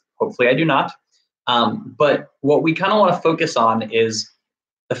surgery. Hopefully I do not. But what we kind of want to focus on is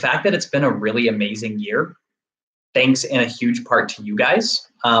the fact that it's been a really amazing year. Thanks in a huge part to you guys.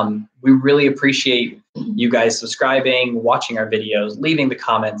 We really appreciate you guys subscribing, watching our videos, leaving the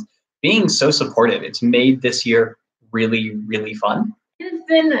comments, being so supportive. It's made this year really, really fun. It's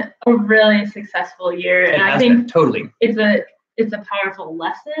been a really successful year, and I think totally it's a powerful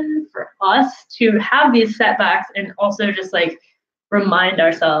lesson for us to have these setbacks and also just like remind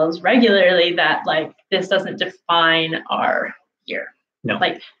ourselves regularly that like this doesn't define our year. No,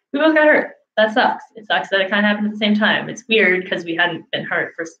 like we both got hurt. That sucks. It sucks that it kind of happened at the same time. It's weird because we hadn't been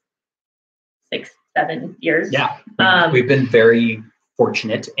hurt for 6-7 years. Yeah, we've been very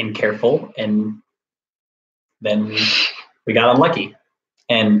fortunate and careful, and then we got unlucky.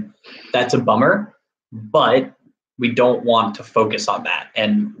 And that's a bummer, but we don't want to focus on that.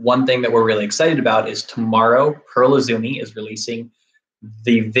 And one thing that we're really excited about is tomorrow, iZUMi is releasing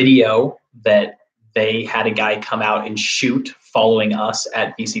the video that they had a guy come out and shoot following us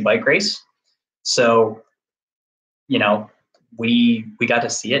at BC Bike Race. So, you know, we got to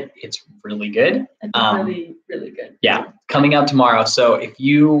see it. It's really good. It's really, really good. Yeah, coming out tomorrow. So if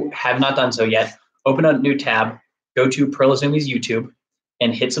you have not done so yet, open a new tab, go to iZUMi's YouTube,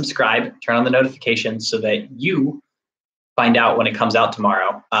 and hit subscribe, turn on the notifications so that you find out when it comes out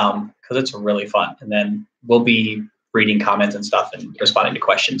tomorrow, because it's really fun. And then we'll be reading comments and stuff and responding to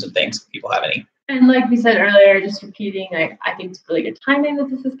questions and things if people have any. And like we said earlier, just repeating, like I think it's really good timing that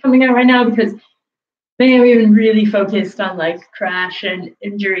this is coming out right now because we've been really focused on like crash and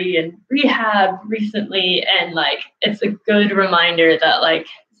injury and rehab recently, and like it's a good reminder that like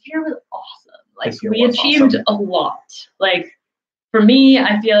this year was awesome. Like we achieved a lot. Like for me,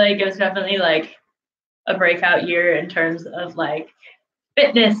 I feel like it was definitely like a breakout year in terms of like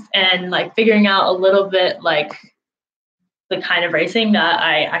fitness and like figuring out a little bit like the kind of racing that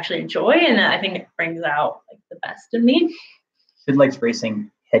I actually enjoy and that I think it brings out like the best in me. Sid likes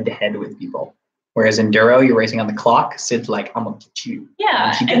racing head to head with people. Whereas enduro, you're racing on the clock. Sid's like, I'm gonna get you.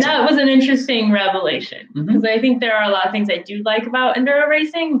 Yeah, and that was an interesting revelation because I think there are a lot of things I do like about enduro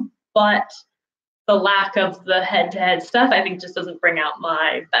racing, but the lack of the head-to-head stuff, I think, just doesn't bring out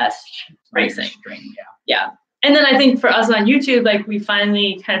my best racing. Yeah. And then I think for us on YouTube, like we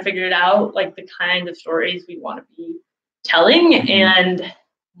finally kind of figured out like the kind of stories we want to be telling, and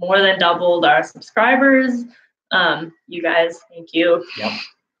more than doubled our subscribers. You guys, thank you. Yep.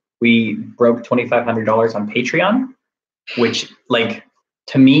 We broke $2,500 on Patreon, which like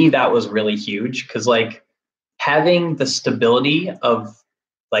to me that was really huge because like having the stability of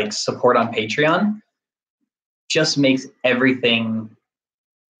like support on Patreon just makes everything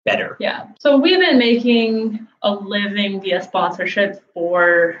better. Yeah. So we've been making a living via sponsorship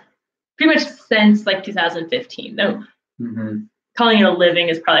for pretty much since like 2015. Though calling it a living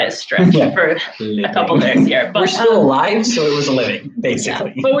is probably a stretch for a couple of days here. But we're still alive, so it was a living,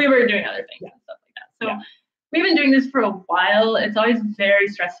 basically. Yeah, but we were doing other things and stuff like that. So we've been doing this for a while. It's always very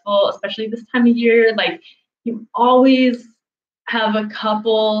stressful, especially this time of year. Like you always have a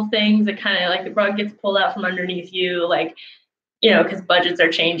couple things that kind of like the rug gets pulled out from underneath you, like, you know, because budgets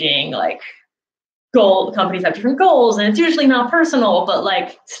are changing, like companies have different goals, and it's usually not personal, but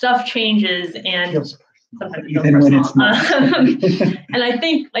like stuff changes and sometimes it feels personal. And I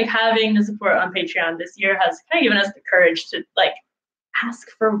think like having the support on Patreon this year has kind of given us the courage to like ask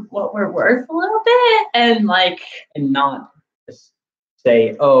for what we're worth a little bit and not just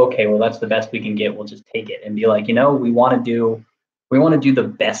say, oh, okay, well, that's the best we can get. We'll just take it and be like, you know, we want to do the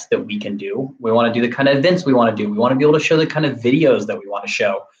best that we can do. We want to do the kind of events we want to do. We want to be able to show the kind of videos that we want to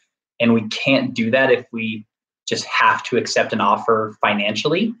show. And we can't do that if we just have to accept an offer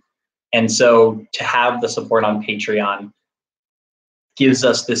financially. And so to have the support on Patreon gives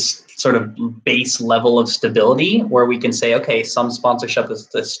us this sort of base level of stability where we can say, okay, some sponsorship,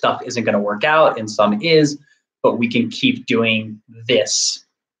 this stuff isn't going to work out and some is, but we can keep doing this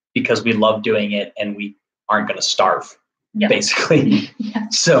because we love doing it and we aren't going to starve, basically.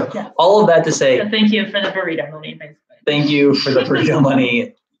 So all of that to say, thank you for the burrito money, basically. Thank you for the burrito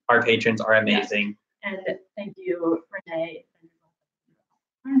money. Our patrons are amazing. And thank you, Renee.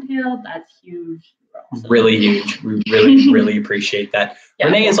 That's huge. Really huge. We really, really appreciate that.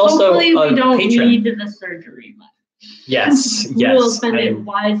 Renee is also hopefully a we don't patron. Need the surgery money. Yes, We will spend it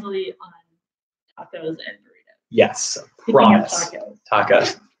wisely on tacos and burritos. Yes, Speaking of promise.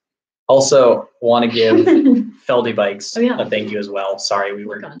 Tacos. Also, want to give Feldy Bikes a thank you as well. Sorry, we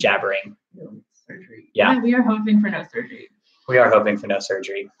were jabbering. No surgery. Yeah, we are hoping for no surgery. We are hoping for no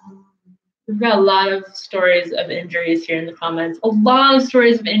surgery. We've got a lot of stories of injuries here in the comments. A lot of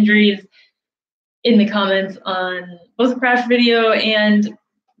stories of injuries in the comments on both the crash video and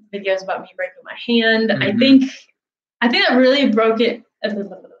videos about me breaking my hand. Mm-hmm. I think that really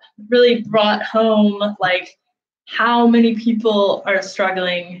brought home like how many people are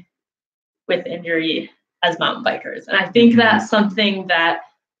struggling with injury as mountain bikers. And I think that's something that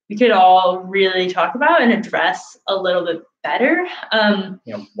we could all really talk about and address a little bit better.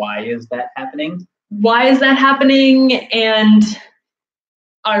 Why is that happening? Why is that happening? And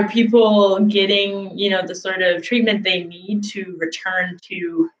are people getting, the sort of treatment they need to return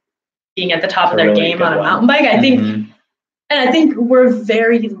to being at the top of their game on a mountain bike? I think we're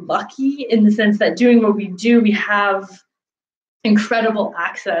very lucky in the sense that doing what we do, we have incredible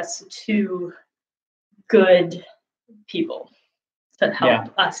access to good people to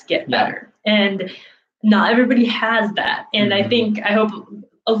help us get better. And not everybody has that. And I hope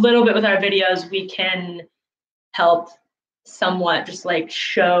a little bit with our videos, we can help somewhat just like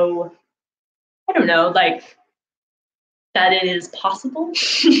show, I don't know, like that it is possible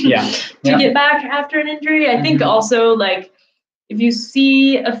to get back after an injury. I think also like if you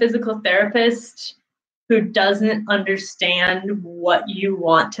see a physical therapist who doesn't understand what you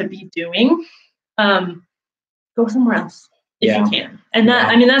want to be doing, go somewhere else if you can. And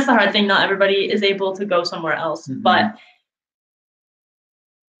that, that's the hard thing. Not everybody is able to go somewhere else, but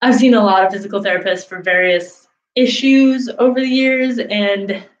I've seen a lot of physical therapists for various issues over the years.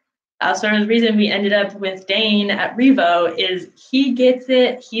 And sort of the reason we ended up with Dane at Revo is he gets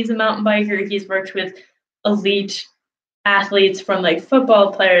it. He's a mountain biker. He's worked with elite athletes from like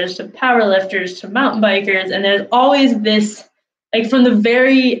football players to powerlifters to mountain bikers. And there's always this, like from the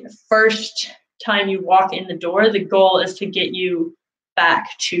very first time you walk in the door, the goal is to get you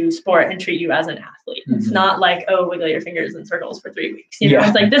back to sport and treat you as an athlete. It's not like, oh, wiggle your fingers in circles for 3 weeks.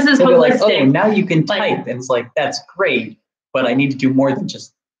 It's like, this is holistic. Like, oh, now you can type. And it's like, that's great, but I need to do more than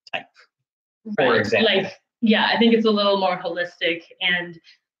just type, for example. I think it's a little more holistic. And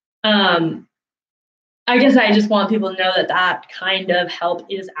I guess I just want people to know that kind of help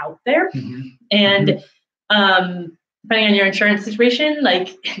is out there. And depending on your insurance situation,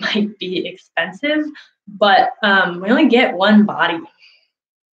 like it might be expensive, but we only get one body.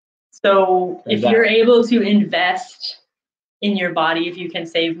 So if you're able to invest in your body, if you can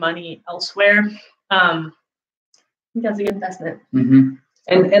save money elsewhere, I think that's a good investment.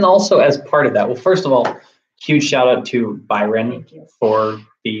 And also as part of that, well, first of all, huge shout out to Byron for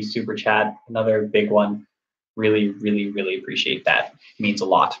the super chat. Another big one. Really, really, really appreciate that. It means a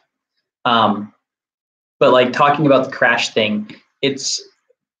lot. But like talking about the crash thing, it's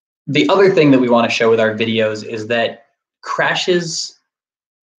the other thing that we want to show with our videos is that crashes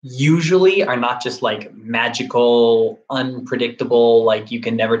usually are not just like magical, unpredictable, like you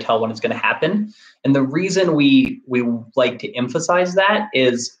can never tell when it's going to happen. And the reason we like to emphasize that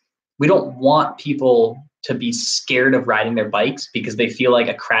is we don't want people to be scared of riding their bikes because they feel like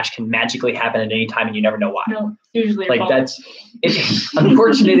a crash can magically happen at any time and you never know why. No, usually your fault.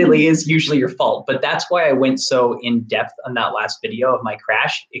 Unfortunately is usually your fault, but that's why I went so in depth on that last video of my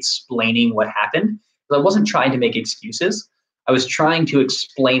crash, explaining what happened. I wasn't trying to make excuses. I was trying to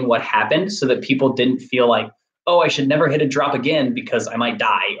explain what happened so that people didn't feel like, oh, I should never hit a drop again because I might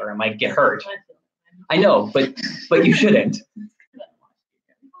die or I might get hurt. I know, but you shouldn't.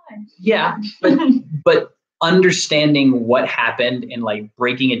 Yeah, but understanding what happened and like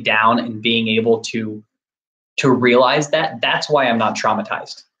breaking it down and being able to realize that's why I'm not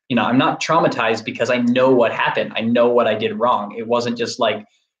traumatized. I'm not traumatized because I know what happened. I know what I did wrong. It wasn't just like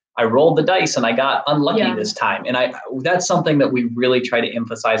I rolled the dice and I got unlucky this time. And that's something that we really try to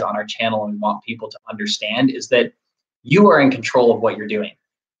emphasize on our channel and want people to understand is that you are in control of what you're doing.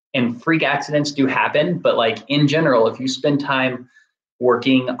 And freak accidents do happen, but like in general, if you spend time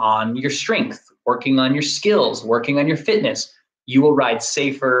working on your strength, working on your skills, working on your fitness, you will ride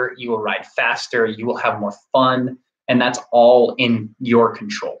safer, you will ride faster, you will have more fun, and that's all in your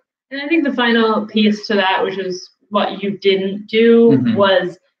control. And I think the final piece to that, which is what you didn't do,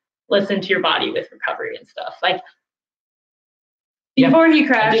 was listen to your body with recovery and stuff. Like before he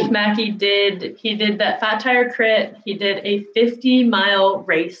crashed, Mackie did that fat tire crit, he did a 50-mile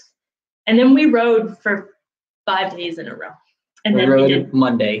race, and then we rode for 5 days in a row. And we rode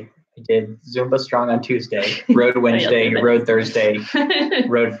Monday. I did Zumba Strong on Tuesday, rode Wednesday, rode Thursday,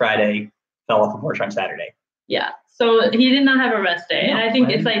 rode Friday, fell off a Porsche on Saturday. Yeah. So he did not have a rest day. And I think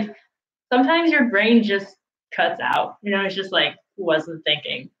it's like sometimes your brain just cuts out. You know, it's just like wasn't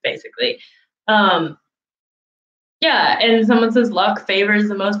thinking, basically. Yeah, and someone says luck favors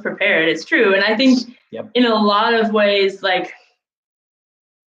the most prepared. It's true. And I think in a lot of ways, like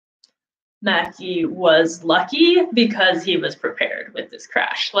Mackie was lucky because he was prepared with this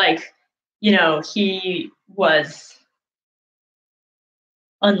crash. Like, you know, he was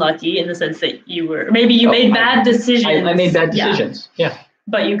unlucky in the sense that you were, maybe you made bad decisions. I made bad decisions. Yeah.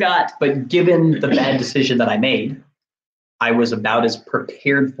 But given the bad decision that I made, I was about as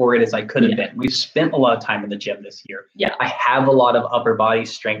prepared for it as I could have been. We've spent a lot of time in the gym this year. Yeah. I have a lot of upper body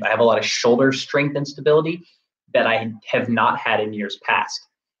strength. I have a lot of shoulder strength and stability that I have not had in years past.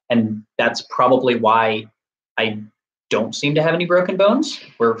 And that's probably why I don't seem to have any broken bones.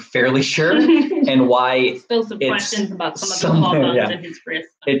 We're fairly sure. And why still some questions about some of the small bones in his wrist.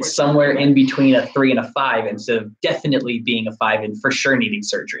 It's somewhere in between a 3 and a 5 instead of definitely being a 5 and for sure needing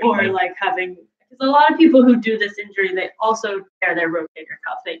surgery. Or like having, because a lot of people who do this injury, they also tear their rotator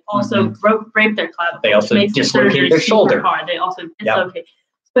cuff. They also break their clavicle. They also dislocate their shoulder. Hard. They also dislocate.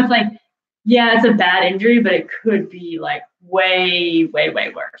 So it's like, yeah, it's a bad injury, but it could be like way, way,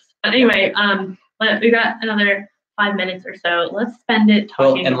 way worse. But anyway, we got another 5 minutes or so. Let's spend it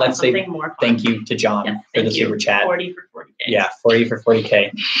talking about something more fun. Thank you to John for the super chat. 40 for 40K. Yeah, 40 for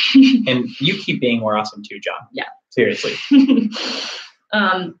 40K. And you keep being more awesome too, John. Yeah. Seriously.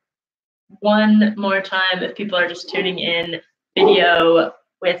 One more time, if people are just tuning in, video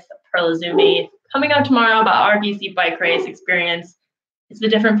with iZUMi coming out tomorrow about our BC bike race experience. It's a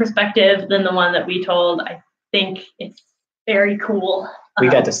different perspective than the one that we told. I think it's very cool. We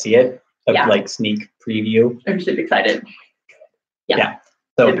got to see it, like sneak preview. I'm super excited. Yeah.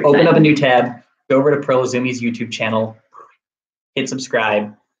 So open up a new tab, go over to iZUMi's YouTube channel, hit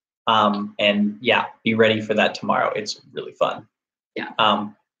subscribe, and be ready for that tomorrow. It's really fun. Yeah.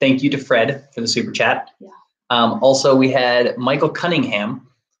 Thank you to Fred for the super chat. Yeah. Also, we had Michael Cunningham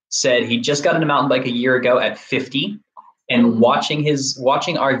said he just got into mountain bike a year ago at 50. And watching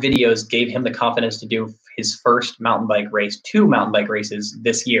our videos gave him the confidence to do his first two mountain bike races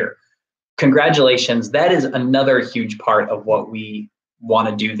this year. Congratulations. That is another huge part of what we want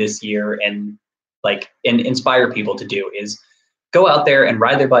to do this year and inspire people to do is go out there and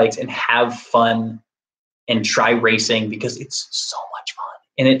ride their bikes and have fun and try racing because it's so much fun.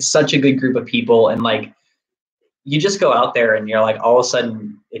 And it's such a good group of people. And you just go out there and you're like, all of a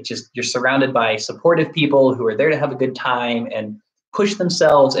sudden you're surrounded by supportive people who are there to have a good time and push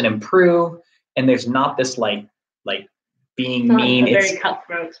themselves and improve. And there's not this being mean. It's very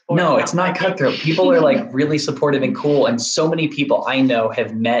cutthroat sport. No, it's not cutthroat. People are really supportive and cool. And so many people I know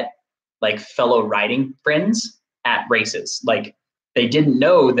have met fellow riding friends at races. They didn't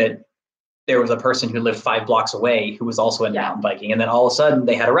know that there was a person who lived 5 blocks away who was also into mountain biking. And then all of a sudden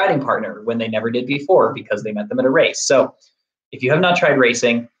they had a riding partner when they never did before because they met them at a race. So if you have not tried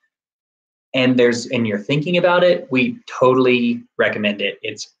racing and you're thinking about it, we totally recommend it.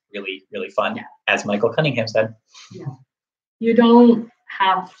 It's really, really fun, as Michael Cunningham said. Yeah. You don't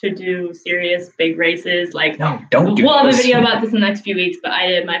have to do serious big races. No, don't do We'll have a video about this in the next few weeks, but I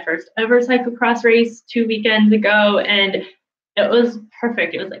did my first ever cyclocross race 2 weekends ago, and it was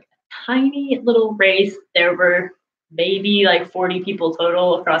perfect. It was a tiny little race. There were maybe 40 people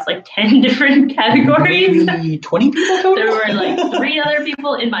total across 10 different categories. Maybe 20 people total? There were 3 other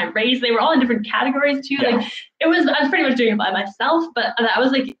people in my race. They were all in different categories too. Yeah. I was pretty much doing it by myself, but that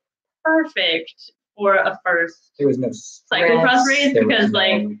was perfect for a first there was no cyclocross race because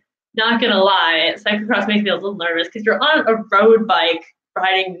not gonna lie, cyclocross makes me a little nervous because you're on a road bike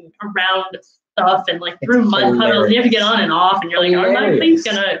riding around stuff and through mud puddles and you have to get on and off and you're are my things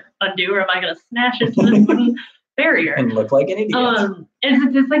gonna undo or am I gonna smash into this wooden barrier and look like an idiot? And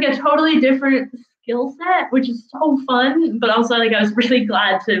it's a totally different skill set, which is so fun, but also I was really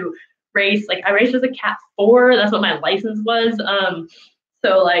glad to race. I raced as a Cat 4, that's what my license was.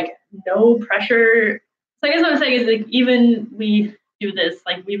 So no pressure. So I guess what I'm saying is even we do this,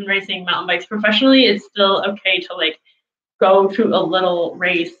 we've been racing mountain bikes professionally, it's still okay to go to a little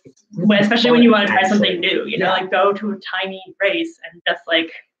race, especially when you want to try something new, go to a tiny race and just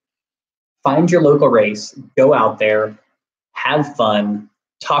find your local race, go out there, have fun,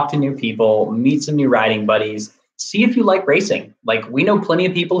 talk to new people, meet some new riding buddies, see if you like racing. We know plenty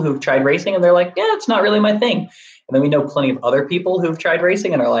of people who've tried racing and they're yeah, it's not really my thing. And then we know plenty of other people who've tried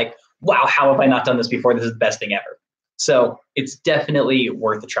racing and are wow, how have I not done this before? This is the best thing ever. So it's definitely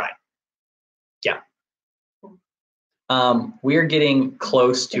worth a try. Yeah. We're getting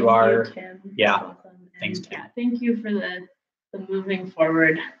close to our, Tim. Yeah. Thanks, Tim. Yeah, thank you for the moving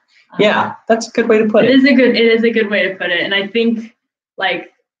forward. Yeah, that's a good way to put it. It is a good way to put it. And I think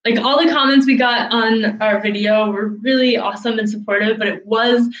like all the comments we got on our video were really awesome and supportive, but it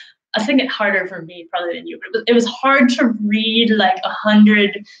was a second harder for me probably than you. But it was hard to read like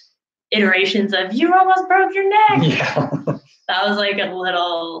 100 iterations of "you almost broke your neck." Yeah. That was like a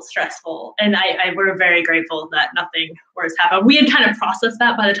little stressful, and I we're very grateful that nothing worse happened. We had kind of processed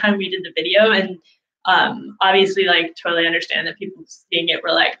that by the time we did the video, and obviously like totally understand that people seeing it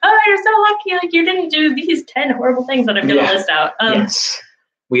were like, "Oh, you're so lucky! Like you didn't do these 10 horrible things that I'm gonna list out." Yes,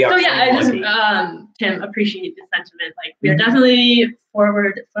 we are. So yeah, I just Tim, appreciate the sentiment. Like we are definitely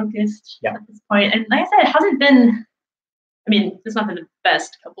forward focused at this point, and like I said, it hasn't been. I mean, it's not been the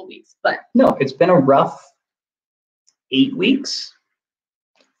best couple weeks, but no, it's been a rough 8 weeks.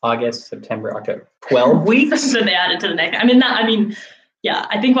 August, September, October, 12 weeks. So they added to the next. Yeah,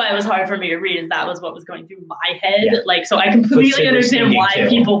 I think why it was hard for me to read is that was what was going through my head. Yeah. Like, so I completely understand why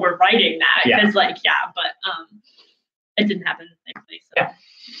people were writing that. Because but it didn't happen thankfully. So.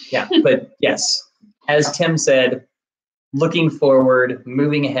 Yeah, but yes, as Tim said, looking forward,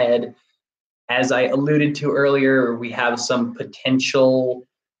 moving ahead. As I alluded to earlier, we have some potential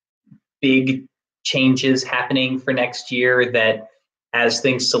big changes happening for next year that as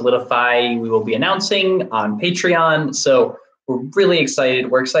things solidify, we will be announcing on Patreon. So we're really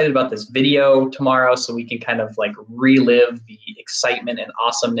excited. We're excited about this video tomorrow so we can kind of like relive the excitement and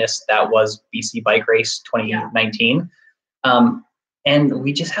awesomeness that was BC Bike Race 2019. And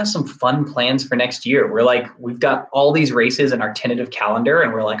we just have some fun plans for next year. We've got all these races in our tentative calendar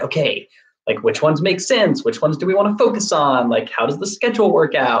and we're like, okay, like which ones make sense? Which ones do we want to focus on? Like, how does the schedule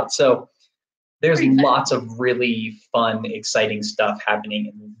work out? So there's lots of really fun, exciting stuff happening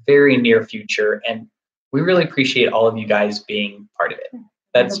in the very near future. And we really appreciate all of you guys being part of it.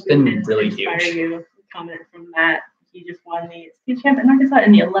 That's been really huge. You comment from Matt. He just won the speed champ in Arkansas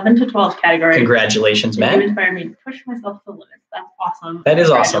in the 11 to 12 category. Congratulations, Matt. You inspired me to push myself to the limits. That's awesome. That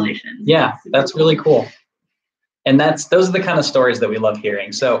is awesome. Yeah, that's really cool. And those are the kind of stories that we love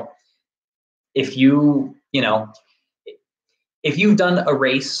hearing. So if you've done a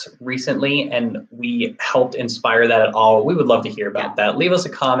race recently and we helped inspire that at all, we would love to hear about that. Leave us a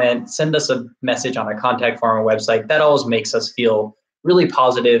comment, send us a message on our contact form or website. That always makes us feel really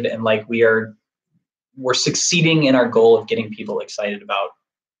positive and like we're succeeding in our goal of getting people excited about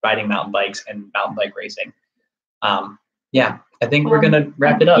riding mountain bikes and mountain bike racing. I think we're going to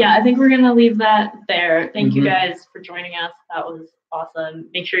wrap it up. Yeah, I think we're going to leave that there. Thank you guys for joining us. That was awesome.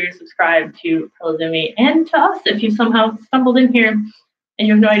 Make sure you're subscribed to iZUMi and to us if you somehow stumbled in here and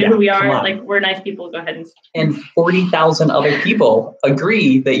you have no idea who we are. Like, we're nice people. Go ahead and 40,000 other people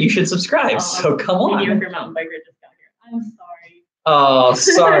agree that you should subscribe. So come on. Mediocre mountain biker just got here. I'm sorry. Oh,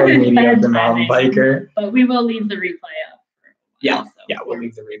 sorry, mediocre mountain biker. But we will leave the replay up. We'll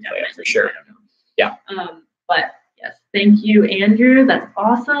leave the replay up for sure. Yeah. But yes, thank you, Andrew. That's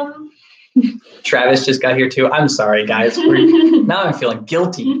awesome. Travis just got here too. I'm sorry, guys. Now I'm feeling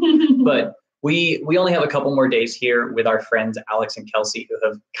guilty. But we only have a couple more days here with our friends Alex and Kelsey, who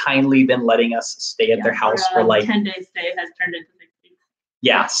have kindly been letting us stay at their house for like 10-day stay has turned into 6 weeks.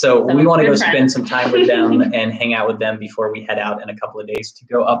 Yeah, so we want to go spend some time with them and hang out with them before we head out in a couple of days to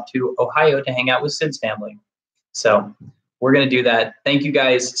go up to Ohio to hang out with Sid's family. So we're going to do that. Thank you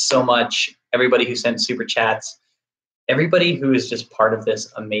guys so much. Everybody who sent super chats. Everybody who is just part of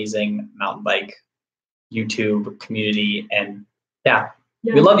this amazing mountain bike YouTube community. And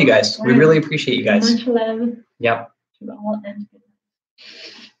we love you guys. We really appreciate you guys. Much love. Yep.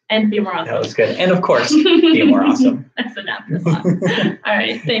 And be more awesome. That was good. And of course, be more awesome. That's enough. All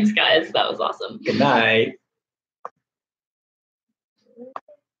right. Thanks, guys. That was awesome. Good night.